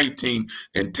 6:16 through 19,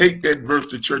 and take that verse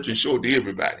to church and show it to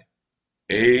everybody.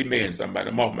 Amen, somebody.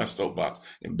 I'm off my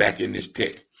soapbox and back in this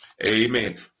text.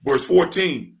 Amen. Verse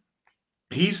 14,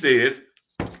 he says,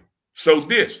 so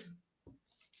this,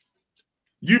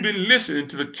 you've been listening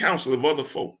to the counsel of other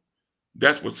folk.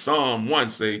 That's what Psalm 1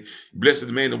 say, blessed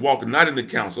the man that walketh not in the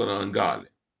counsel of the ungodly.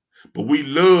 But we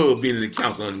love being in the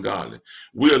counsel of the ungodly.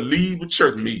 We'll leave a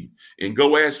church meeting and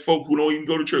go ask folk who don't even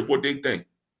go to church what they think.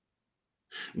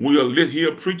 We'll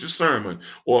hear preach a sermon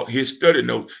or his study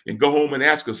notes and go home and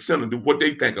ask a sinner what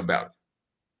they think about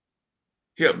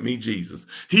it. Help me, Jesus.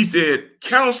 He said,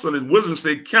 counsel is wisdom.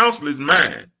 Said, counsel is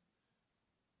mine.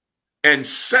 And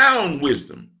sound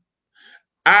wisdom.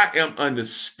 I am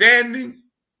understanding.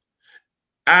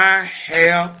 I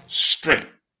have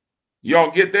strength.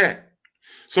 Y'all get that?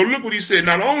 So look what he said.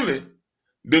 Not only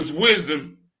does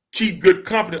wisdom keep good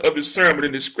company of discernment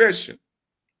and discretion,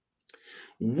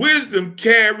 wisdom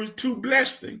carries 2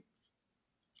 blessings.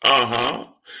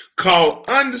 Called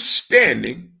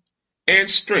understanding and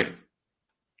strength.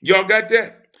 Y'all got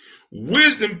that?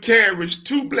 Wisdom carries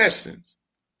 2 blessings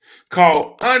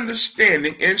called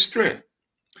understanding and strength.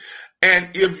 And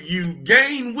if you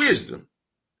gain wisdom,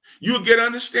 you'll get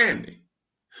understanding.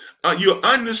 You'll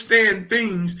understand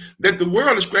things that the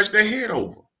world is scratching their head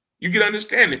over. You get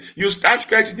understanding. You'll stop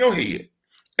scratching your head.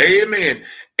 Amen.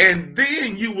 And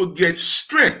then you will get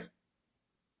strength.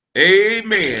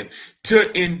 Amen.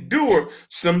 To endure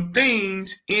some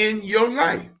things in your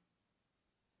life.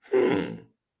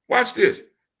 Watch this.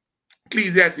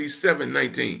 Ecclesiastes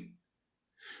 7:19.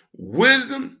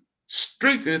 Wisdom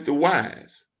strengtheneth the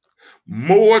wise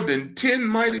more than 10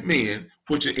 mighty men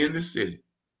which are in the city.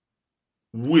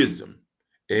 Wisdom.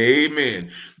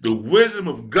 Amen. The wisdom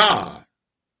of God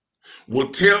will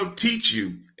teach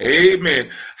you, amen,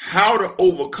 how to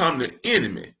overcome the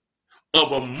enemy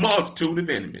of a multitude of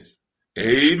enemies.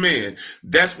 Amen.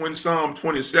 That's when Psalm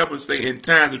 27 say, in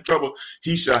times of trouble,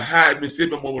 he shall hide me, sit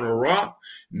me on a rock.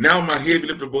 Now my head be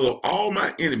lifted above all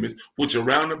my enemies which are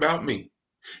round about me.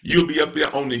 You'll be up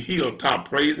there on the hilltop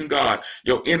praising God.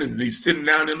 Your enemies sitting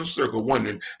down in a circle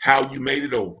wondering how you made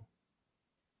it over.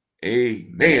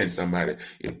 Amen, somebody.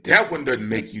 If that one doesn't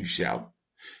make you shout,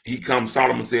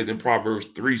 Solomon says in Proverbs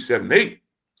 3:7-8,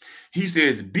 he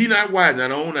says, be not wise in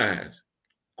thine own eyes.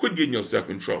 Quit getting yourself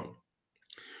in trouble.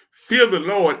 Fear the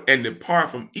Lord and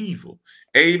depart from evil.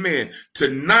 Amen. To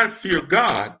not fear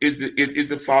God is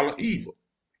to follow evil.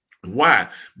 Why?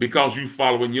 Because you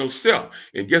following yourself.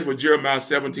 And guess what Jeremiah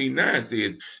 17:9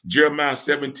 says? Jeremiah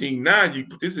 17:9, you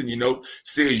put this in your note,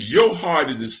 says your heart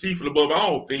is deceitful above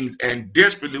all things and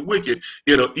desperately wicked.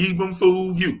 It'll even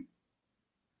fool you.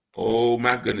 Oh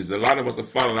my goodness. A lot of us are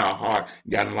following our heart,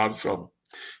 got in a lot of trouble.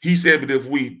 He said, but if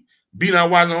we be not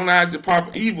wise in our own eyes, depart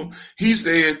from evil, he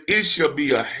says, it shall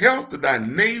be a health to thy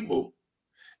navel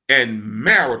and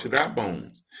marrow to thy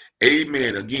bones.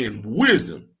 Amen. Again,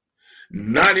 wisdom,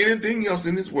 not anything else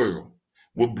in this world,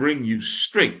 will bring you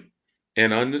strength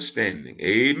and understanding.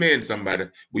 Amen, somebody.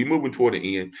 We moving toward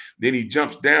the end. Then he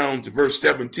jumps down to verse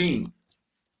 17.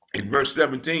 In verse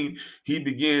 17, he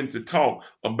begins to talk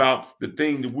about the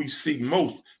thing that we seek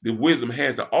most, that wisdom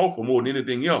has to offer more than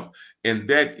anything else, and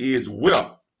that is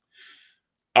wealth.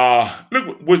 Look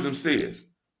what wisdom says.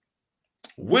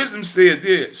 Wisdom says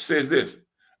this,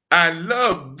 I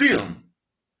love them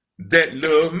that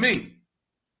love me.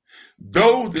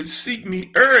 Those that seek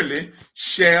me early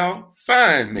shall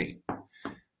find me.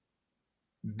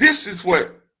 This is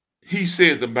what he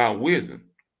says about wisdom.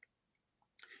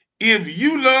 If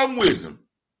you love wisdom,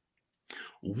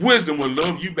 wisdom will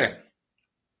love you back.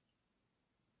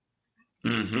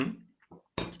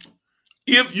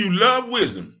 If you love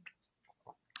wisdom,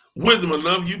 wisdom will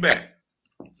love you back.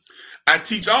 I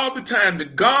teach all the time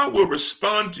that God will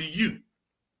respond to you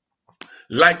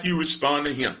like you respond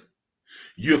to him.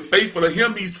 You're faithful to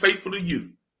him, he's faithful to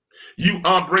you. You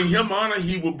bring him honor,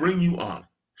 he will bring you honor.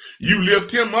 You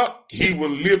lift him up, he will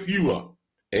lift you up.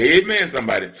 Amen,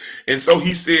 somebody. And so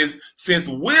he says, since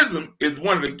wisdom is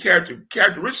one of the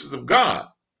characteristics of God,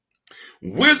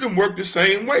 wisdom works the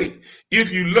same way.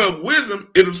 If you love wisdom,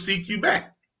 it'll seek you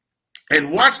back.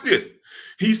 And watch this.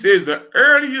 He says the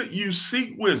earlier you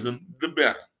seek wisdom, the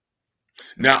better.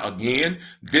 Now, again,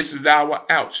 this is our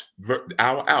ouch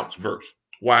verse.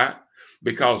 Why?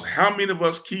 Because how many of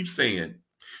us keep saying,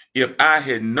 if I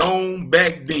had known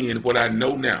back then what I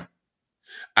know now,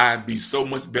 I'd be so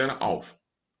much better off.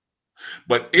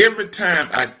 But every time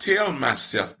I tell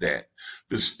myself that,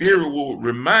 the Spirit will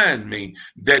remind me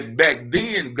that back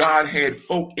then God had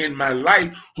folk in my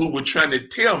life who were trying to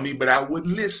tell me, but I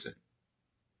wouldn't listen.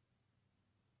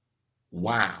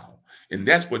 Wow. And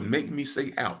that's what makes me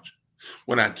say ouch.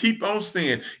 When I keep on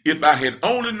saying, if I had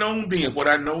only known then what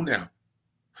I know now.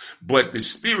 But the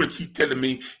Spirit keep telling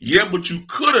me, yeah, but you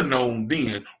could have known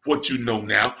then what you know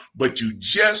now, but you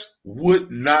just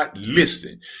would not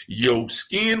listen. Your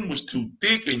skin was too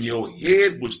thick and your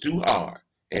head was too hard.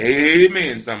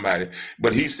 Amen, somebody.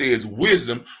 But he says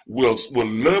wisdom will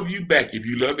love you back if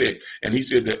you love it. And he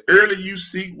said the earlier you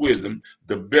seek wisdom,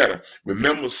 the better.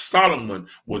 Remember, Solomon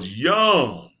was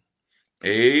young.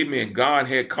 Amen. God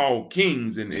had called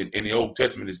kings in the Old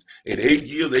Testament at 8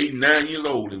 years, 8, 9 years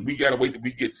old, and we got to wait till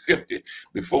we get 50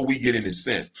 before we get any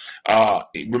sense.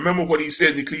 Remember what he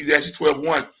says in Ecclesiastes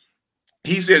 12:1.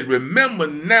 He says, remember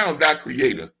now thy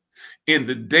creator in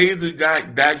the days of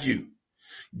thy youth.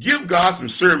 Give God some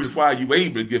service while you're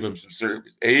able to give him some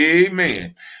service.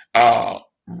 Amen.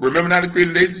 Remember now the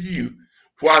creator days of youth,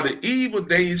 while the evil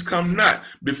days come not.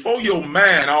 Before your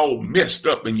mind all messed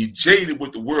up and you jaded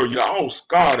with the world, you're all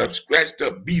scarred up, scratched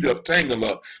up, beat up, tangled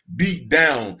up, beat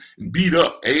down, and beat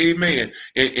up. Amen.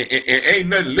 And ain't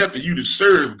nothing left for you to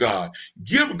serve God.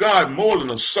 Give God more than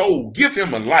a soul. Give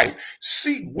him a life.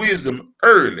 Seek wisdom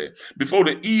early before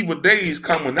the evil days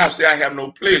come when I say I have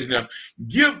no pleasure now.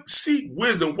 Seek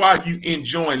wisdom while you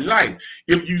enjoying life.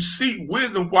 If you seek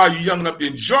wisdom while you're young enough to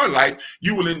enjoy life,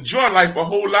 you will enjoy life a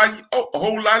whole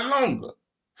lot longer.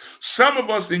 Some of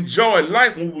us enjoyed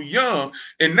life when we were young,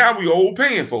 and now we're old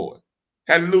paying for it.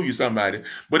 Hallelujah, somebody.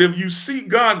 But if you seek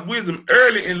God's wisdom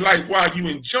early in life while you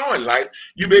enjoy life,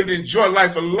 you'll be able to enjoy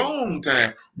life a long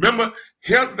time. Remember,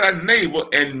 health to thy neighbor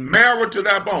and marrow to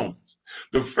thy bones.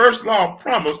 The first law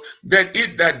promised that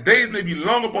days may be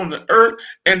long upon the earth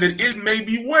and that it may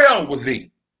be well with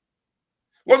thee.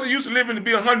 What's it use of living to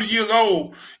be 100 years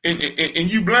old and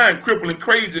you blind, crippled, and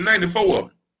crazy, 94 of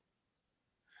them?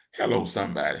 Hello,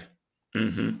 somebody.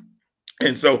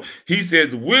 And so he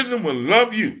says, wisdom will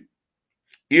love you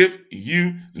if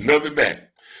you love it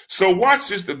back. So watch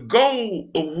this, the goal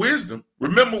of wisdom.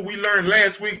 Remember, we learned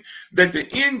last week that the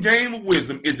end game of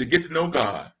wisdom is to get to know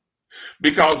God.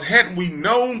 Because had we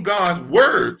known God's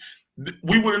word,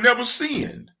 we would have never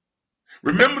sinned.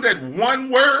 Remember that one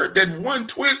word, that one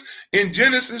twist in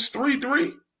Genesis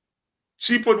 3:3?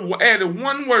 She added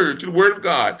one word to the word of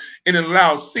God and it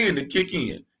allowed sin to kick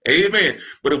in. Amen.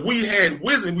 But if we had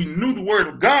wisdom, we knew the word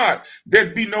of God,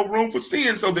 there'd be no room for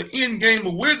sin. So the end game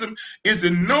of wisdom is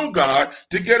to know God,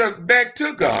 to get us back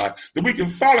to God, that we can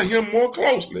follow him more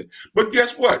closely. But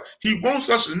guess what? He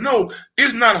wants us to know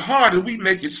it's not hard as we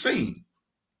make it seem.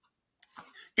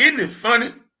 Isn't it funny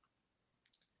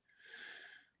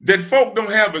that folk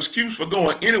don't have excuse for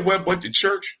going anywhere but to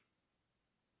church?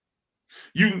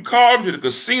 You can call them to the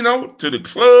casino, to the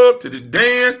club, to the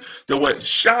dance, to what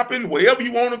shopping, wherever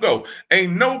you want to go.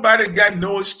 Ain't nobody got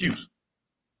no excuse.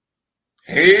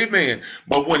 Amen.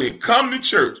 But when it comes to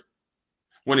church,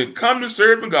 when it comes to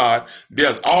serving God,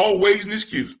 there's always an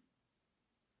excuse.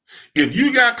 If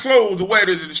you got clothes to wear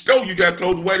to the store, you got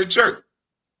clothes to wear to church.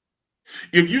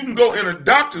 If you can go in a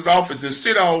doctor's office and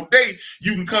sit all day,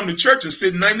 you can come to church and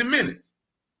sit 90 minutes.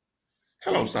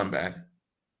 Hello, somebody.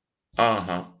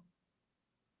 Uh-huh.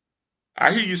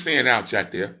 I hear you saying ouch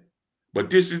out there, but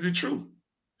this is the truth.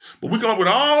 But we come up with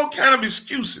all kind of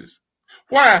excuses.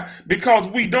 Why? Because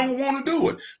we don't want to do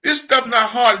it. This stuff not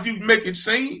hard as you make it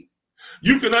seem.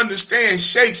 You can understand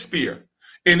Shakespeare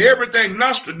and everything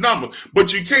Nostradamus,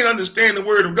 but you can't understand the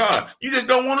word of God. You just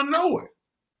don't want to know it.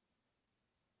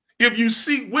 If you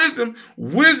seek wisdom,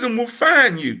 wisdom will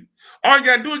find you. All you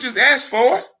got to do is just ask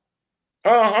for it.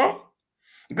 Uh-huh.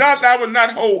 God said, I will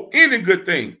not hold any good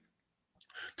thing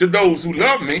to those who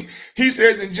love me. He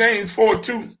says in James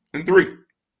 4:2-3,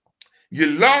 you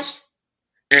lust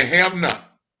and have not.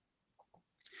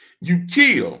 You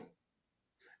kill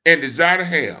and desire to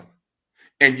have,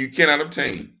 and you cannot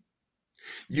obtain.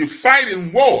 You fight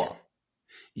in war,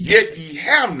 yet ye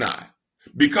have not,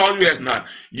 because you ask not.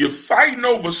 You're fighting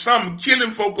over something,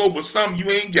 killing folk over something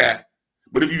you ain't got.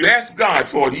 But if you ask God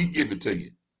for it, he give it to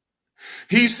you.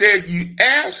 He said, you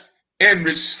ask and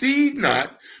receive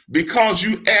not, because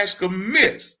you ask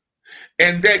amiss,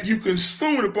 and that you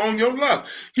consume it upon your lust.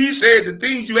 He said the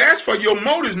things you ask for, your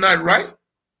motive's not right.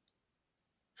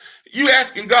 You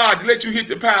asking God to let you hit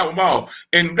the Powerball,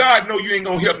 and God know you ain't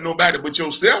gonna help nobody but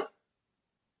yourself.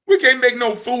 We can't make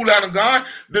no fool out of God.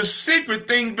 The secret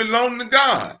things belong to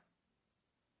God.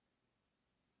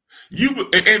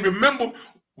 And remember,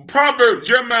 Proverbs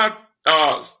Jeremiah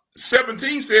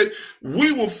 17 said,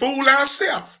 we will fool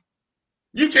ourselves.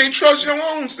 You can't trust your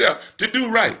own self to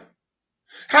do right.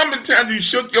 How many times you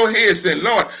shook your head saying,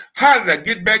 Lord, how did I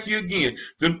get back here again?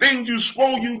 Some things you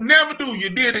swore you never do,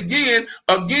 you did again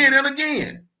and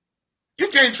again. You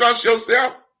can't trust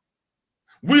yourself.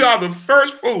 We are the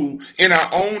first fool in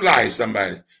our own life,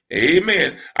 somebody.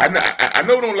 Amen. I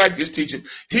know don't like this teaching.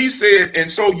 He said, and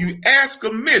so you ask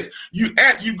amiss. You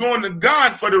going to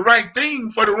God for the right thing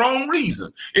for the wrong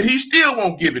reason, and he still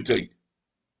won't give it to you.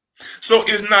 So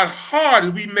it's not hard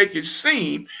as we make it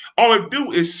seem. All we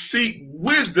do is seek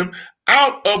wisdom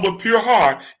out of a pure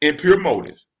heart and pure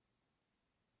motives.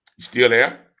 You still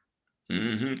there?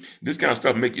 This kind of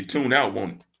stuff make you tune out,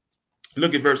 won't it?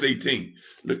 Look at verse 18.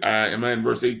 Look, am I in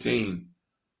verse 18?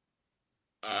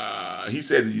 He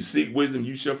said, if you seek wisdom,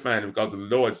 you shall find it, because the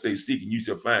Lord says, seek and you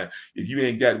shall find. If you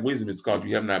ain't got wisdom, it's because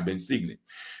you have not been seeking it.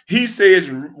 He says,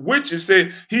 riches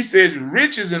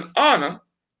and honor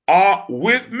are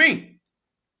with me.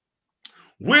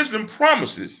 Wisdom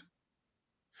promises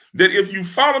that if you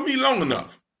follow me long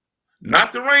enough,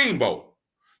 not the rainbow,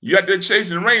 you out there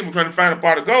chasing the rainbow trying to find a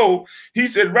pot of gold. He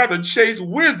said, rather chase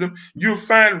wisdom, you'll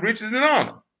find riches and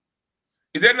honor.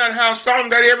 Is that not how Solomon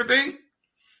got everything?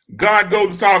 God goes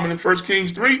to Solomon in 1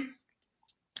 Kings 3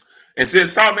 and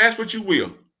says, Solomon, ask what you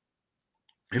will,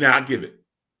 and I'll give it.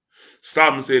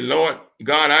 Solomon said, Lord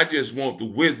God, I just want the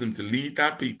wisdom to lead thy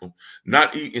people,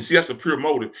 not eat. And see, that's a pure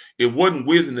motive. It wasn't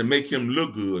wisdom to make him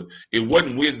look good. It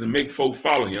wasn't wisdom to make folk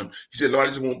follow him. He said, Lord,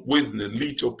 I just want wisdom to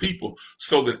lead your people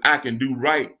so that I can do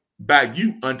right by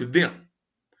you unto them.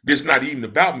 This is not even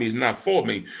about me. It's not for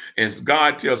me. And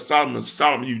God tells Solomon,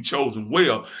 Solomon, you've chosen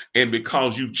well. And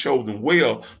because you've chosen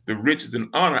well, the riches and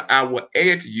honor I will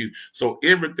add to you. So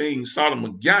everything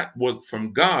Solomon got was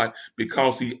from God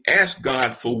because he asked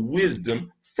God for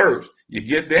wisdom first. You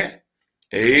get that?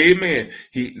 Amen.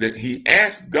 He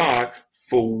asked God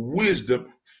for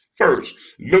wisdom first.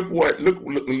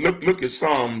 Look at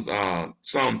Psalm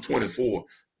 24,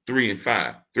 3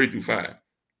 through 5.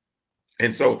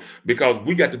 And so, because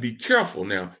we got to be careful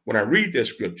now, when I read that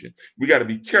scripture, we got to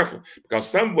be careful because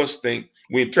some of us think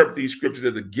we interpret these scriptures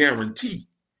as a guarantee.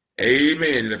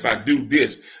 Amen. And if I do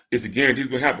this, it's a guarantee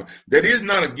it's going to happen. That is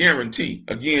not a guarantee,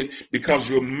 again, because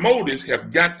your motives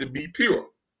have got to be pure.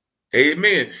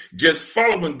 Amen. Just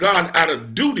following God out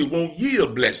of duty won't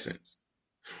yield blessings.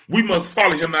 We must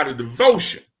follow him out of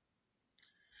devotion.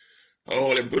 Oh,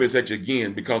 let me throw this at you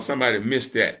again because somebody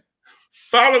missed that.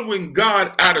 Following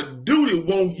God out of duty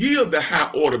won't yield the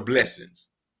high order blessings.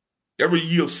 It will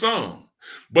yield some.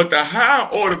 But the high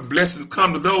order blessings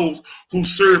come to those who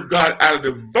serve God out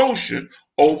of devotion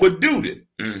over duty.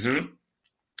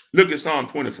 Look at Psalm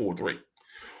 24:3.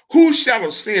 Who shall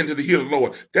ascend to the hill of the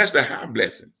Lord? That's the high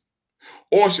blessings.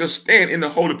 Or shall stand in the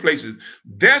holy places.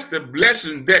 That's the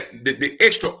blessings, that the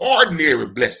extraordinary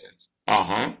blessings.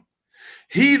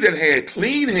 He that had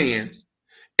clean hands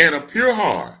and a pure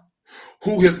heart,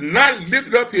 who hath not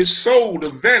lifted up his soul to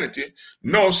vanity,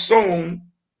 nor sworn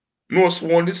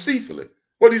deceitfully.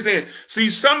 What he's saying? See,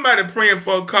 somebody praying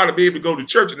for a car to be able to go to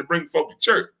church and to bring folk to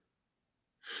church.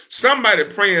 Somebody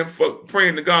praying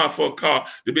to God for a car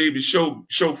to be able to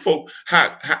show folk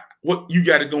how what you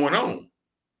got it going on.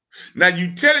 Now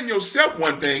you telling yourself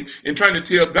one thing and trying to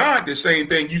tell God the same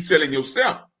thing you telling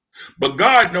yourself. But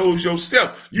God knows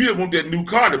yourself. You just want that new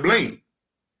car to blame.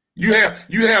 You have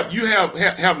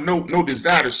no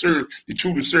desire to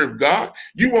truly serve God.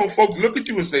 You want folks to look at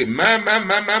you and say,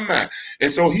 my.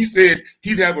 And so he said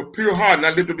he'd have a pure heart,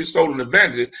 not lift up his soul in the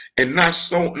vanity, and not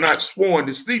sworn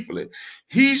deceitfully.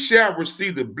 He shall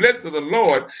receive the blessing of the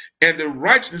Lord and the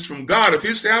righteousness from God of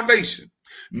his salvation.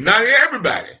 Not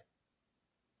everybody.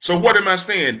 So what am I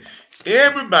saying?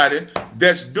 Everybody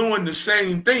that's doing the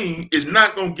same thing is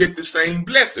not going to get the same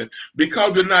blessing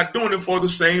because they're not doing it for the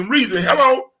same reason.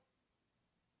 Hello?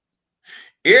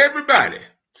 Everybody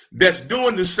that's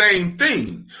doing the same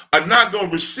thing are not going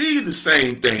to receive the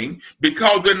same thing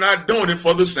because they're not doing it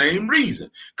for the same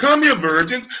reason. Come here,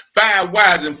 virgins, 5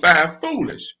 wise and 5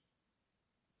 foolish.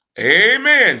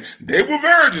 Amen. They were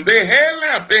virgins. They had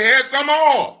lamps. They had some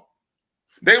oil.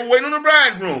 They were waiting on the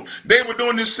bridegroom. They were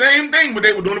doing the same thing, but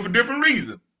they were doing it for different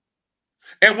reasons.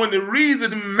 And when the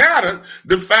reason mattered,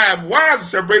 the 5 wise are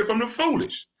separated from the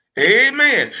foolish.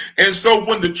 Amen. And so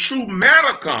when the true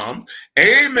matter comes,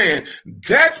 amen,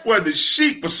 that's where the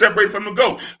sheep are separated from the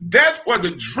goat. That's where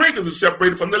the drinkers are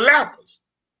separated from the lappers.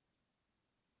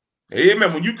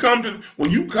 Amen. When you come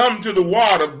to the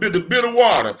water, the bitter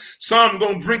water, some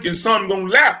gonna drink and some gonna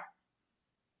lap.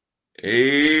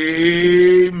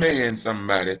 Amen,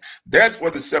 somebody. That's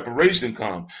where the separation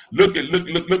comes. Look at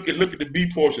the B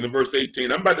portion of verse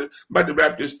 18. I'm about to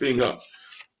wrap this thing up.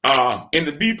 In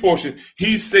the B portion,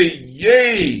 he said,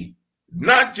 yea,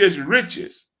 not just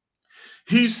riches.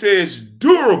 He says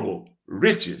durable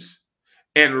riches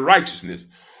and righteousness.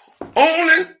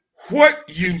 Only what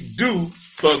you do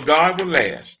for God will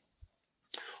last.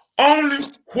 Only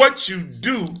what you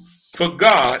do for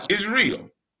God is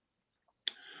real.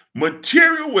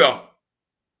 Material wealth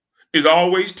is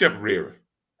always temporary.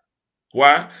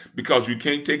 Why? Because you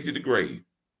can't take it to the grave.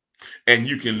 And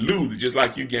you can lose it just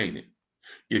like you gain it.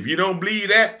 If you don't believe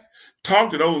that,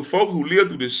 talk to those folk who lived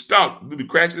through the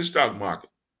crash of the stock market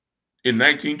in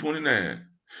 1929.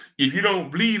 If you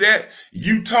don't believe that,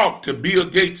 you talk to Bill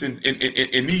Gates and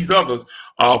these others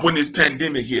when this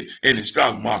pandemic hit and the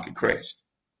stock market crashed.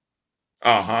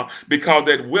 Because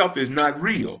that wealth is not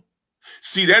real.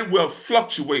 See, that wealth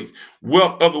fluctuates.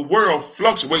 Wealth of the world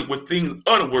fluctuates with things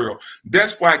of the world.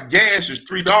 That's why gas is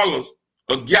 $3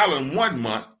 a gallon 1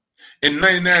 month and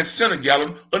 99 cents a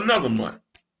gallon another month.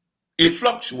 It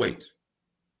fluctuates.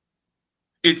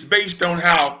 It's based on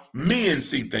how men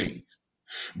see things.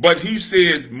 But he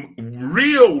says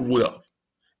real wealth,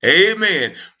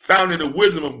 amen, found in the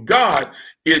wisdom of God,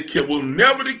 will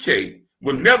never decay,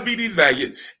 will never be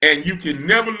devalued, and you can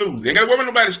never lose. Ain't got to worry about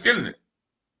nobody stealing it.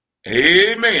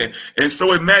 Amen. And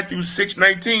so in Matthew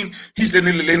 6:19, he said,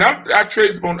 "And our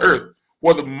treasures upon earth,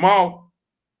 where the moth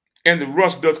and the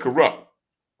rust doth corrupt,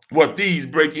 what thieves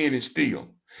break in and steal."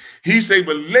 He said,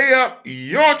 "But lay up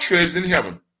your treasures in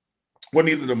heaven, where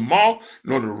neither the moth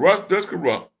nor the rust does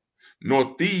corrupt,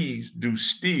 nor thieves do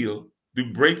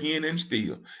break in and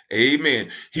steal."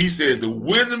 Amen. He says the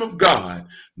wisdom of God,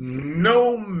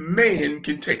 no man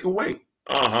can take away.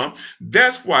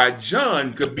 That's why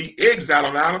John could be exiled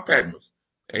on the Isle of Patmos.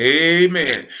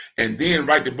 Amen. And then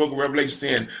write the book of Revelation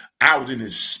saying, I was in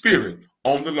the spirit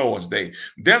on the Lord's day.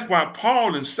 That's why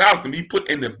Paul and Silas can be put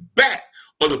in the back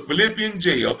of the Philippian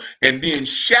jail and then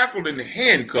shackled and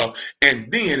handcuffed and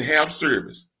then have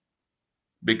service.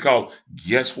 Because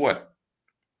guess what?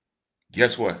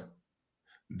 Guess what?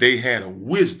 They had a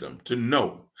wisdom to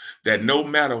know that no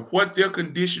matter what their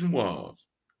condition was,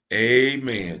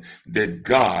 amen, that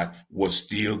God was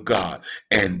still God.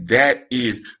 And that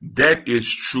is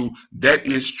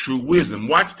true wisdom.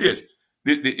 Watch this.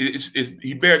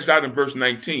 He bears out in verse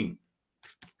 19.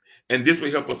 And this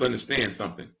will help us understand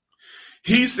something.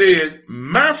 He says,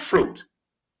 my fruit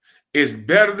is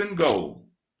better than gold,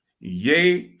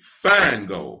 yea, fine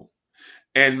gold,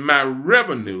 and my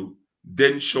revenue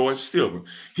than choice silver.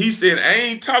 He said, I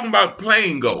ain't talking about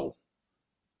plain gold,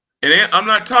 and I'm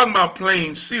not talking about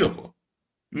plain silver.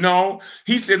 No,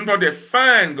 he said, I'm talking about that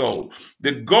fine gold.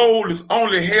 The gold is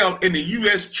only held in the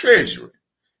U.S. Treasury.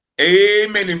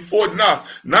 Amen. In Fort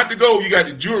Knox. Not the gold you got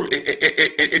the jewelry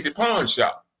at the pawn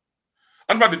shop.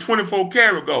 I'm about the 24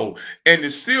 karat gold. And the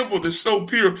silver that's so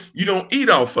pure, you don't eat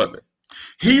off of it.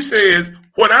 He says,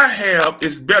 what I have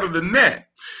is better than that.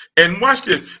 And watch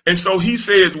this. And so he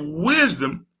says,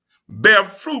 wisdom bear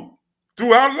fruit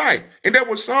throughout life. And that's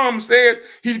what Psalm says.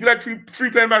 He's like tree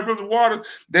planted by rivers of water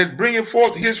that's bringing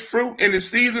forth his fruit in the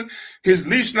season. His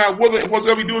leaves not wither, and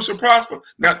whatsoever he doing shall prosper.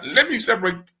 Now, let me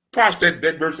parse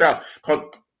that verse out, because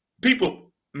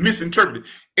people misinterpret it.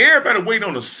 Everybody wait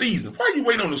on the season. Why you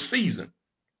wait on the season?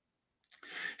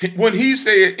 When he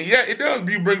said, yeah, it does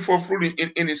bring forth fruit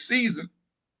in its season.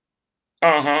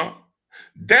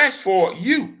 That's for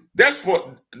you. That's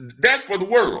for the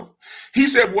world. He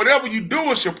said, whatever you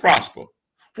do, it shall prosper.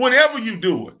 Whenever you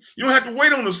do it, you don't have to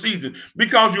wait on the season,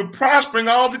 because you're prospering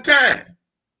all the time.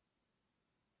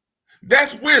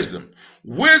 That's wisdom.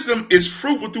 Wisdom is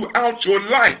fruitful throughout your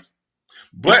life.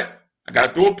 But I got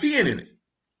to throw a pin in it.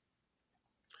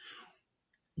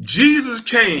 Jesus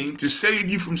came to save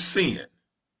you from sin.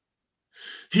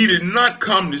 He did not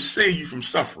come to save you from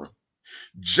suffering.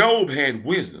 Job had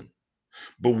wisdom,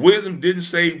 but wisdom didn't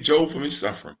save Job from his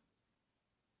suffering.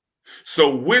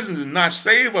 So wisdom does not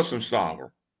save us from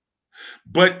sorrow,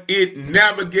 but it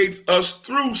navigates us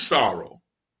through sorrow.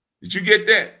 Did you get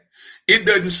that? It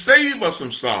doesn't save us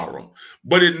from sorrow,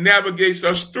 but it navigates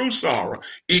us through sorrow.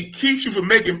 It keeps you from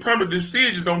making permanent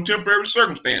decisions on temporary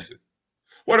circumstances.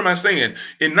 What am I saying?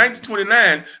 In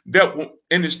 1929,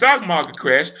 in the stock market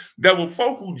crash, there were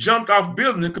folk who jumped off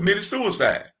buildings and committed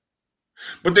suicide.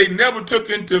 But they never took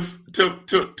into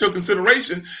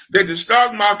consideration that the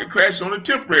stock market crashed on a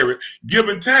temporary,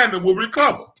 given time it will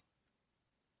recover.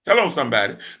 Hello,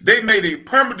 somebody. They made a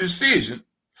permanent decision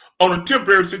on a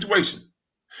temporary situation.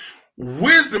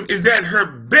 Wisdom is at her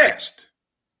best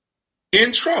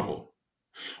in trouble.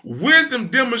 Wisdom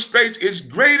demonstrates its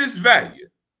greatest value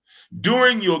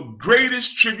during your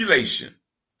greatest tribulation.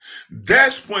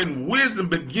 That's when wisdom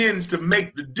begins to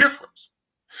make the difference.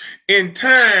 In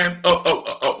time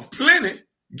of plenty,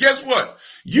 guess what?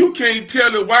 You can't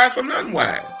tell the wise from the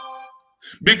unwise,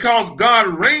 because God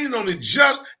reigns on the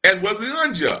just as well as the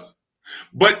unjust.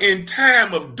 But in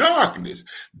time of darkness,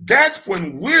 that's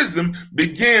when wisdom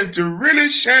begins to really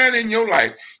shine in your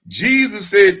life. Jesus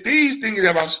said, these things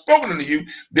have I spoken unto you,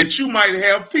 that you might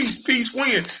have peace. Peace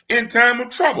when? In time of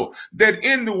trouble. That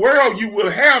in the world you will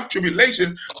have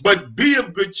tribulation, but be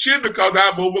of good cheer, because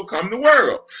I've overcome the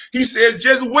world. He says,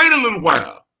 just wait a little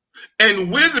while.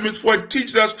 And wisdom is what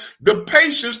teaches us the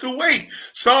patience to wait.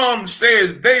 Psalm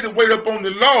says, they that wait upon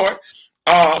the Lord,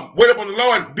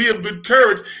 be of good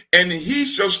courage, and he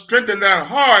shall strengthen thy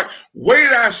heart. Wait,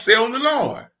 I say, on the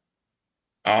Lord.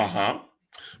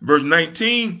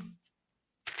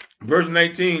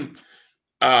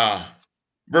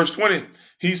 Verse 20,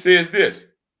 he says this: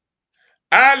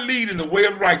 I lead in the way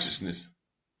of righteousness,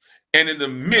 and in the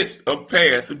midst of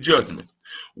path of judgment.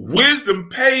 Wisdom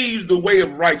paves the way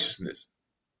of righteousness,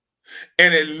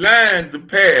 and it lines the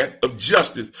path of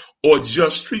justice or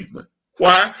just treatment.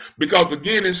 Why? Because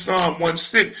again in Psalm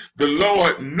 1:6, the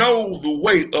Lord knows the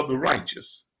way of the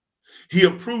righteous. He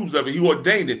approves of it. He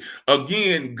ordained it.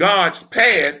 Again, God's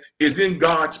path is in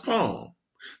God's palm.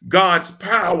 God's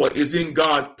power is in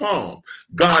God's palm.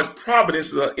 God's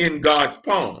providence is in God's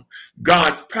palm.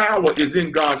 God's power is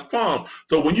in God's palm.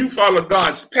 So when you follow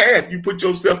God's path, you put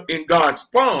yourself in God's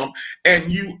palm,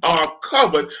 and you are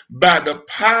covered by the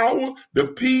power, the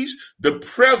peace, the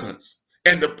presence,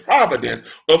 and the providence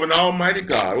of an almighty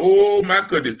God. Oh my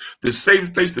goodness. The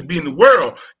safest place to be in the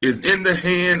world is in the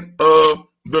hand of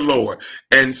the Lord.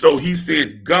 And so he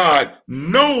said, God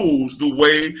knows the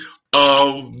way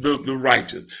of the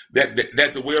righteous.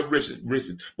 That's a way of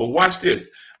riches. But watch this.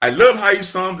 I love how he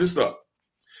sums this up.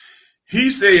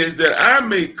 He says that I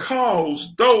may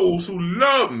cause those who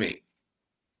love me,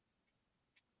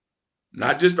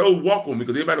 not just those walk with me,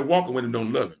 because everybody walking with him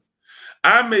don't love him.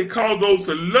 I may cause those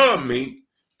who love me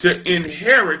to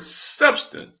inherit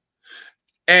substance,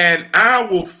 and I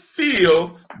will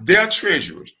fill their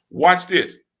treasuries. Watch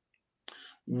this.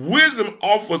 Wisdom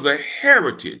offers a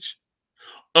heritage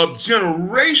of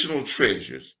generational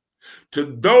treasures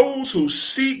to those who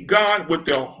seek God with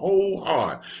their whole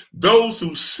heart, those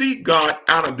who seek God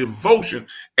out of devotion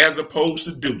as opposed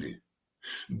to duty.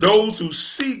 Those who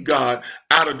seek God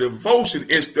out of devotion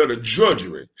instead of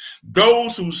drudgery.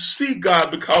 Those who seek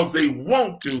God because they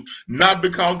want to, not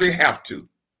because they have to.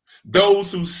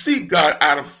 Those who seek God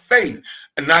out of faith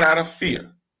and not out of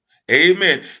fear.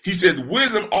 Amen. He says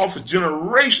wisdom offers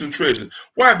generation treasures.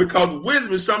 Why? Because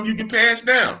wisdom is something you can pass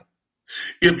down.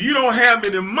 If you don't have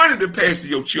any money to pass to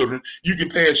your children, you can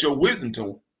pass your wisdom to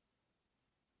them.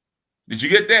 Did you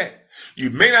get that? You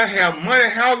may not have money,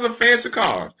 houses, or fancy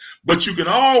cars, but you can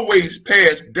always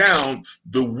pass down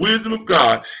the wisdom of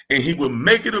God, and He will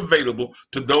make it available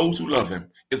to those who love Him.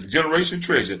 It's a generation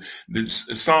treasure.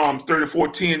 Psalms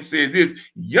 34:10 says this: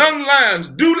 young lions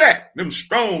do lack, them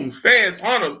strong, fast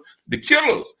hunters, the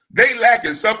killers, they lack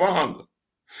and suffer hunger.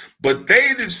 But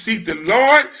they that seek the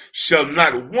Lord shall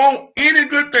not want any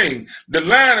good thing. The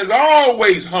lion is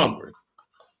always hungry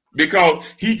because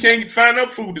he can't find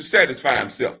enough food to satisfy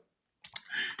himself.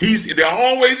 They're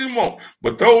always in want.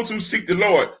 But those who seek the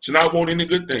Lord shall not want any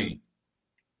good thing.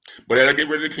 But as I get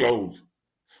ready to close,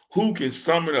 who can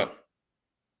sum it up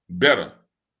better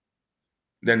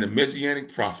than the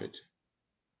Messianic prophet?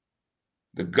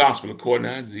 The gospel according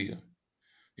to Isaiah.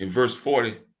 In verse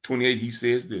 28, he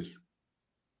says this.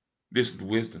 This is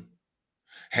wisdom.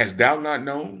 Hast thou not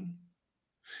known?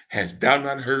 Hast thou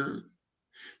not heard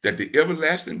that the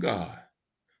everlasting God,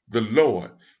 the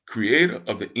Lord, creator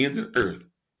of the ends of the earth,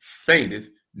 fainteth,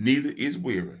 neither is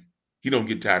weary? He don't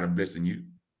get tired of blessing you.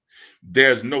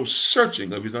 There's no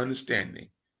searching of his understanding.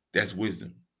 That's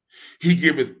wisdom. He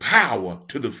giveth power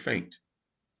to the faint.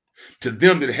 To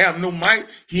them that have no might,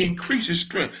 he increases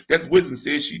strength. That's wisdom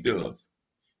says she does.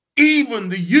 Even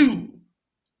the youth,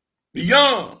 the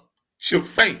young, shall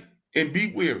faint and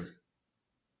be weary.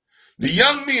 The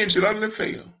young men shall utterly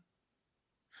fail.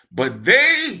 But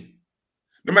they,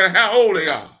 no matter how old they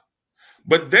are,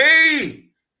 but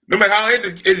they, no matter how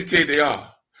educated they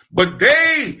are, but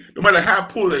they, no matter how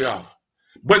poor they are,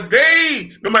 but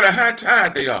they, no matter how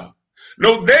tired they are,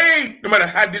 no, they, no matter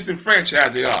how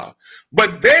disenfranchised they are,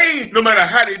 but they, no matter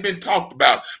how they've been talked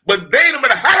about, but they, no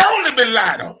matter how long they've been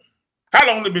lied on, how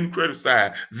long they've been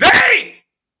criticized, they,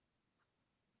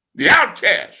 the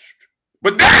outcast,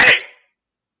 but they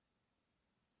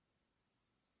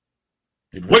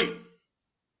wait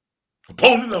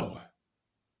upon the Lord.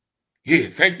 Yeah,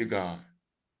 thank you, God.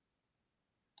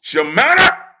 Shall mount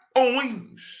up on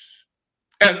wings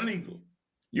as an eagle.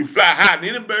 You fly higher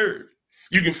than any bird.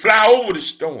 You can fly over the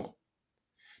storm.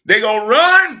 They're going to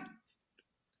run.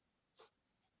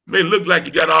 May look like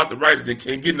you got arthritis and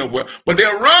can't get nowhere, but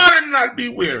they'll run and not be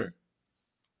weary.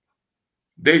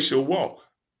 They shall walk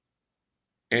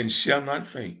and shall not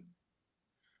faint.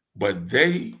 But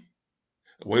they,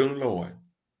 wait on the Lord,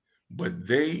 but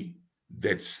they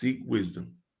that seek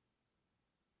wisdom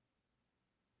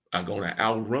are going to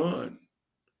outrun,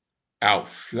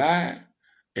 outfly,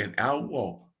 and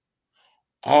outwalk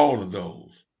all of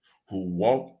those who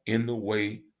walk in the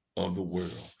way of the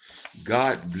world.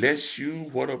 God bless you.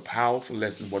 What a powerful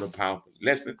lesson. What a powerful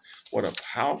lesson. What a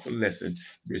powerful lesson.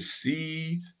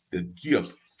 Receive the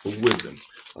gift of wisdom.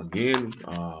 Again,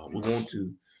 we want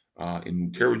to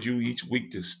encourage you each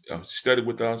week to study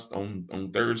with us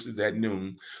on Thursdays at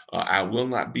noon. I will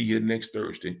not be here next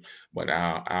Thursday, but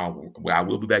I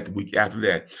will be back the week after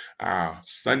that. Our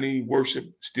Sunday worship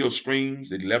still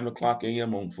streams at 11 o'clock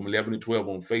a.m. from 11 to 12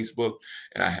 on Facebook,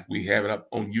 and we have it up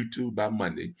on YouTube by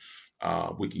Monday.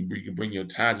 You can bring your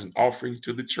tithes and offerings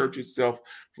to the church itself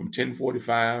from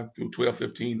 10:45 through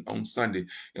 12:15 on Sunday,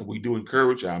 and we do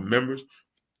encourage our members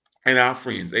and our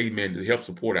friends, amen, to help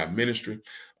support our ministry.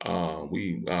 God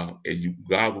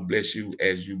will bless you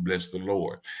as you bless the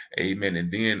Lord, amen.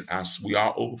 And then we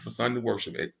are open for Sunday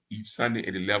worship at each Sunday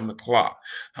at 11 o'clock.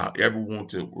 However, we want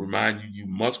to remind you, you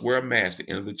must wear a mask to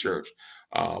enter the church.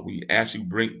 We ask you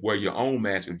wear your own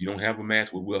mask. If you don't have a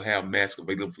mask, we will have masks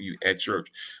available for you at church.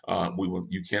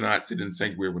 You cannot sit in the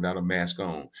sanctuary without a mask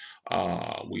on.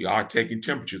 We are taking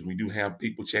temperatures. We do have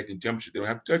people checking temperatures. They don't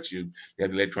have to touch you. They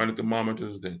have electronic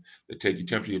thermometers that take your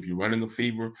temperature. If you're running a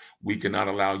fever, we cannot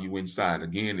allow you inside.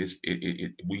 Again,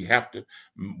 we have to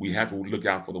look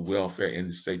out for the welfare and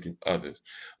the safety of others.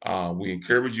 We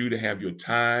encourage you to have your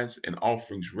tithes and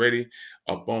offerings ready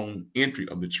upon entry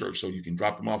of the church, so you can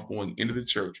drop them off going into the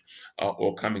church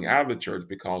or coming out of the church,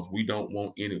 because we don't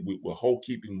want we're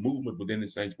keeping movement within the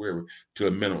sanctuary to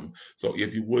a minimum. So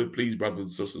if you would, please, brothers and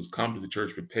sisters, come to the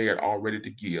church prepared, already to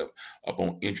give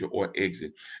upon entry or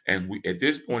exit. And we, at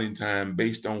this point in time,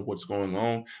 based on what's going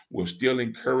on, we're still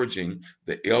encouraging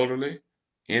the elderly,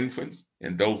 infants,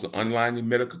 and those are underlying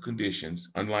medical conditions,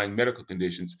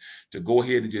 to go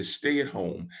ahead and just stay at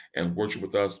home and worship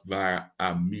with us via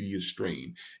our media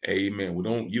stream. Amen.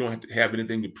 You don't have to have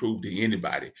anything to prove to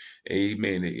anybody.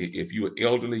 Amen. If you're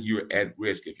elderly, you're at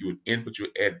risk. If you're an infant, you're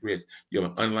at risk. You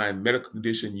have an underlying medical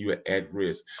condition, you're at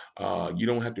risk. You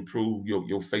don't have to prove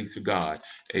your faith to God.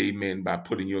 Amen. By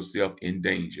putting yourself in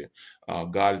danger.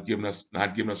 God has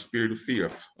not given us spirit of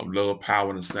fear, of love, power,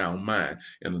 and a sound mind.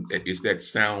 And it's that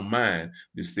sound mind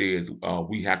that says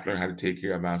we have to learn how to take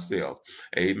care of ourselves.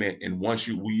 Amen. And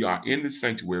we are in the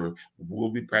sanctuary,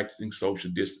 we'll be practicing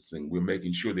social distancing. We're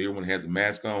making sure that everyone has a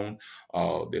mask on,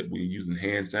 that we're using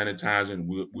hand sanitizer, and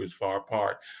we're as far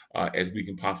apart as we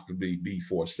can possibly be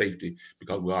for safety,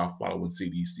 because we are following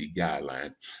CDC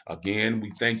guidelines. Again,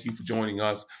 we thank you for joining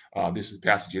us. This is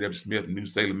Pastor J.W. Smith, New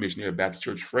Salem Missionary Baptist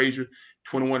Church, Frayser,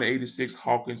 2186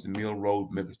 Hawkins Mill Road,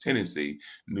 Memphis, Tennessee.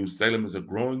 New Salem is a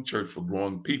growing church for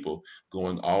growing people,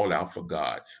 going all out for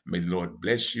God. May the Lord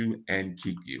bless you and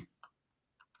keep you.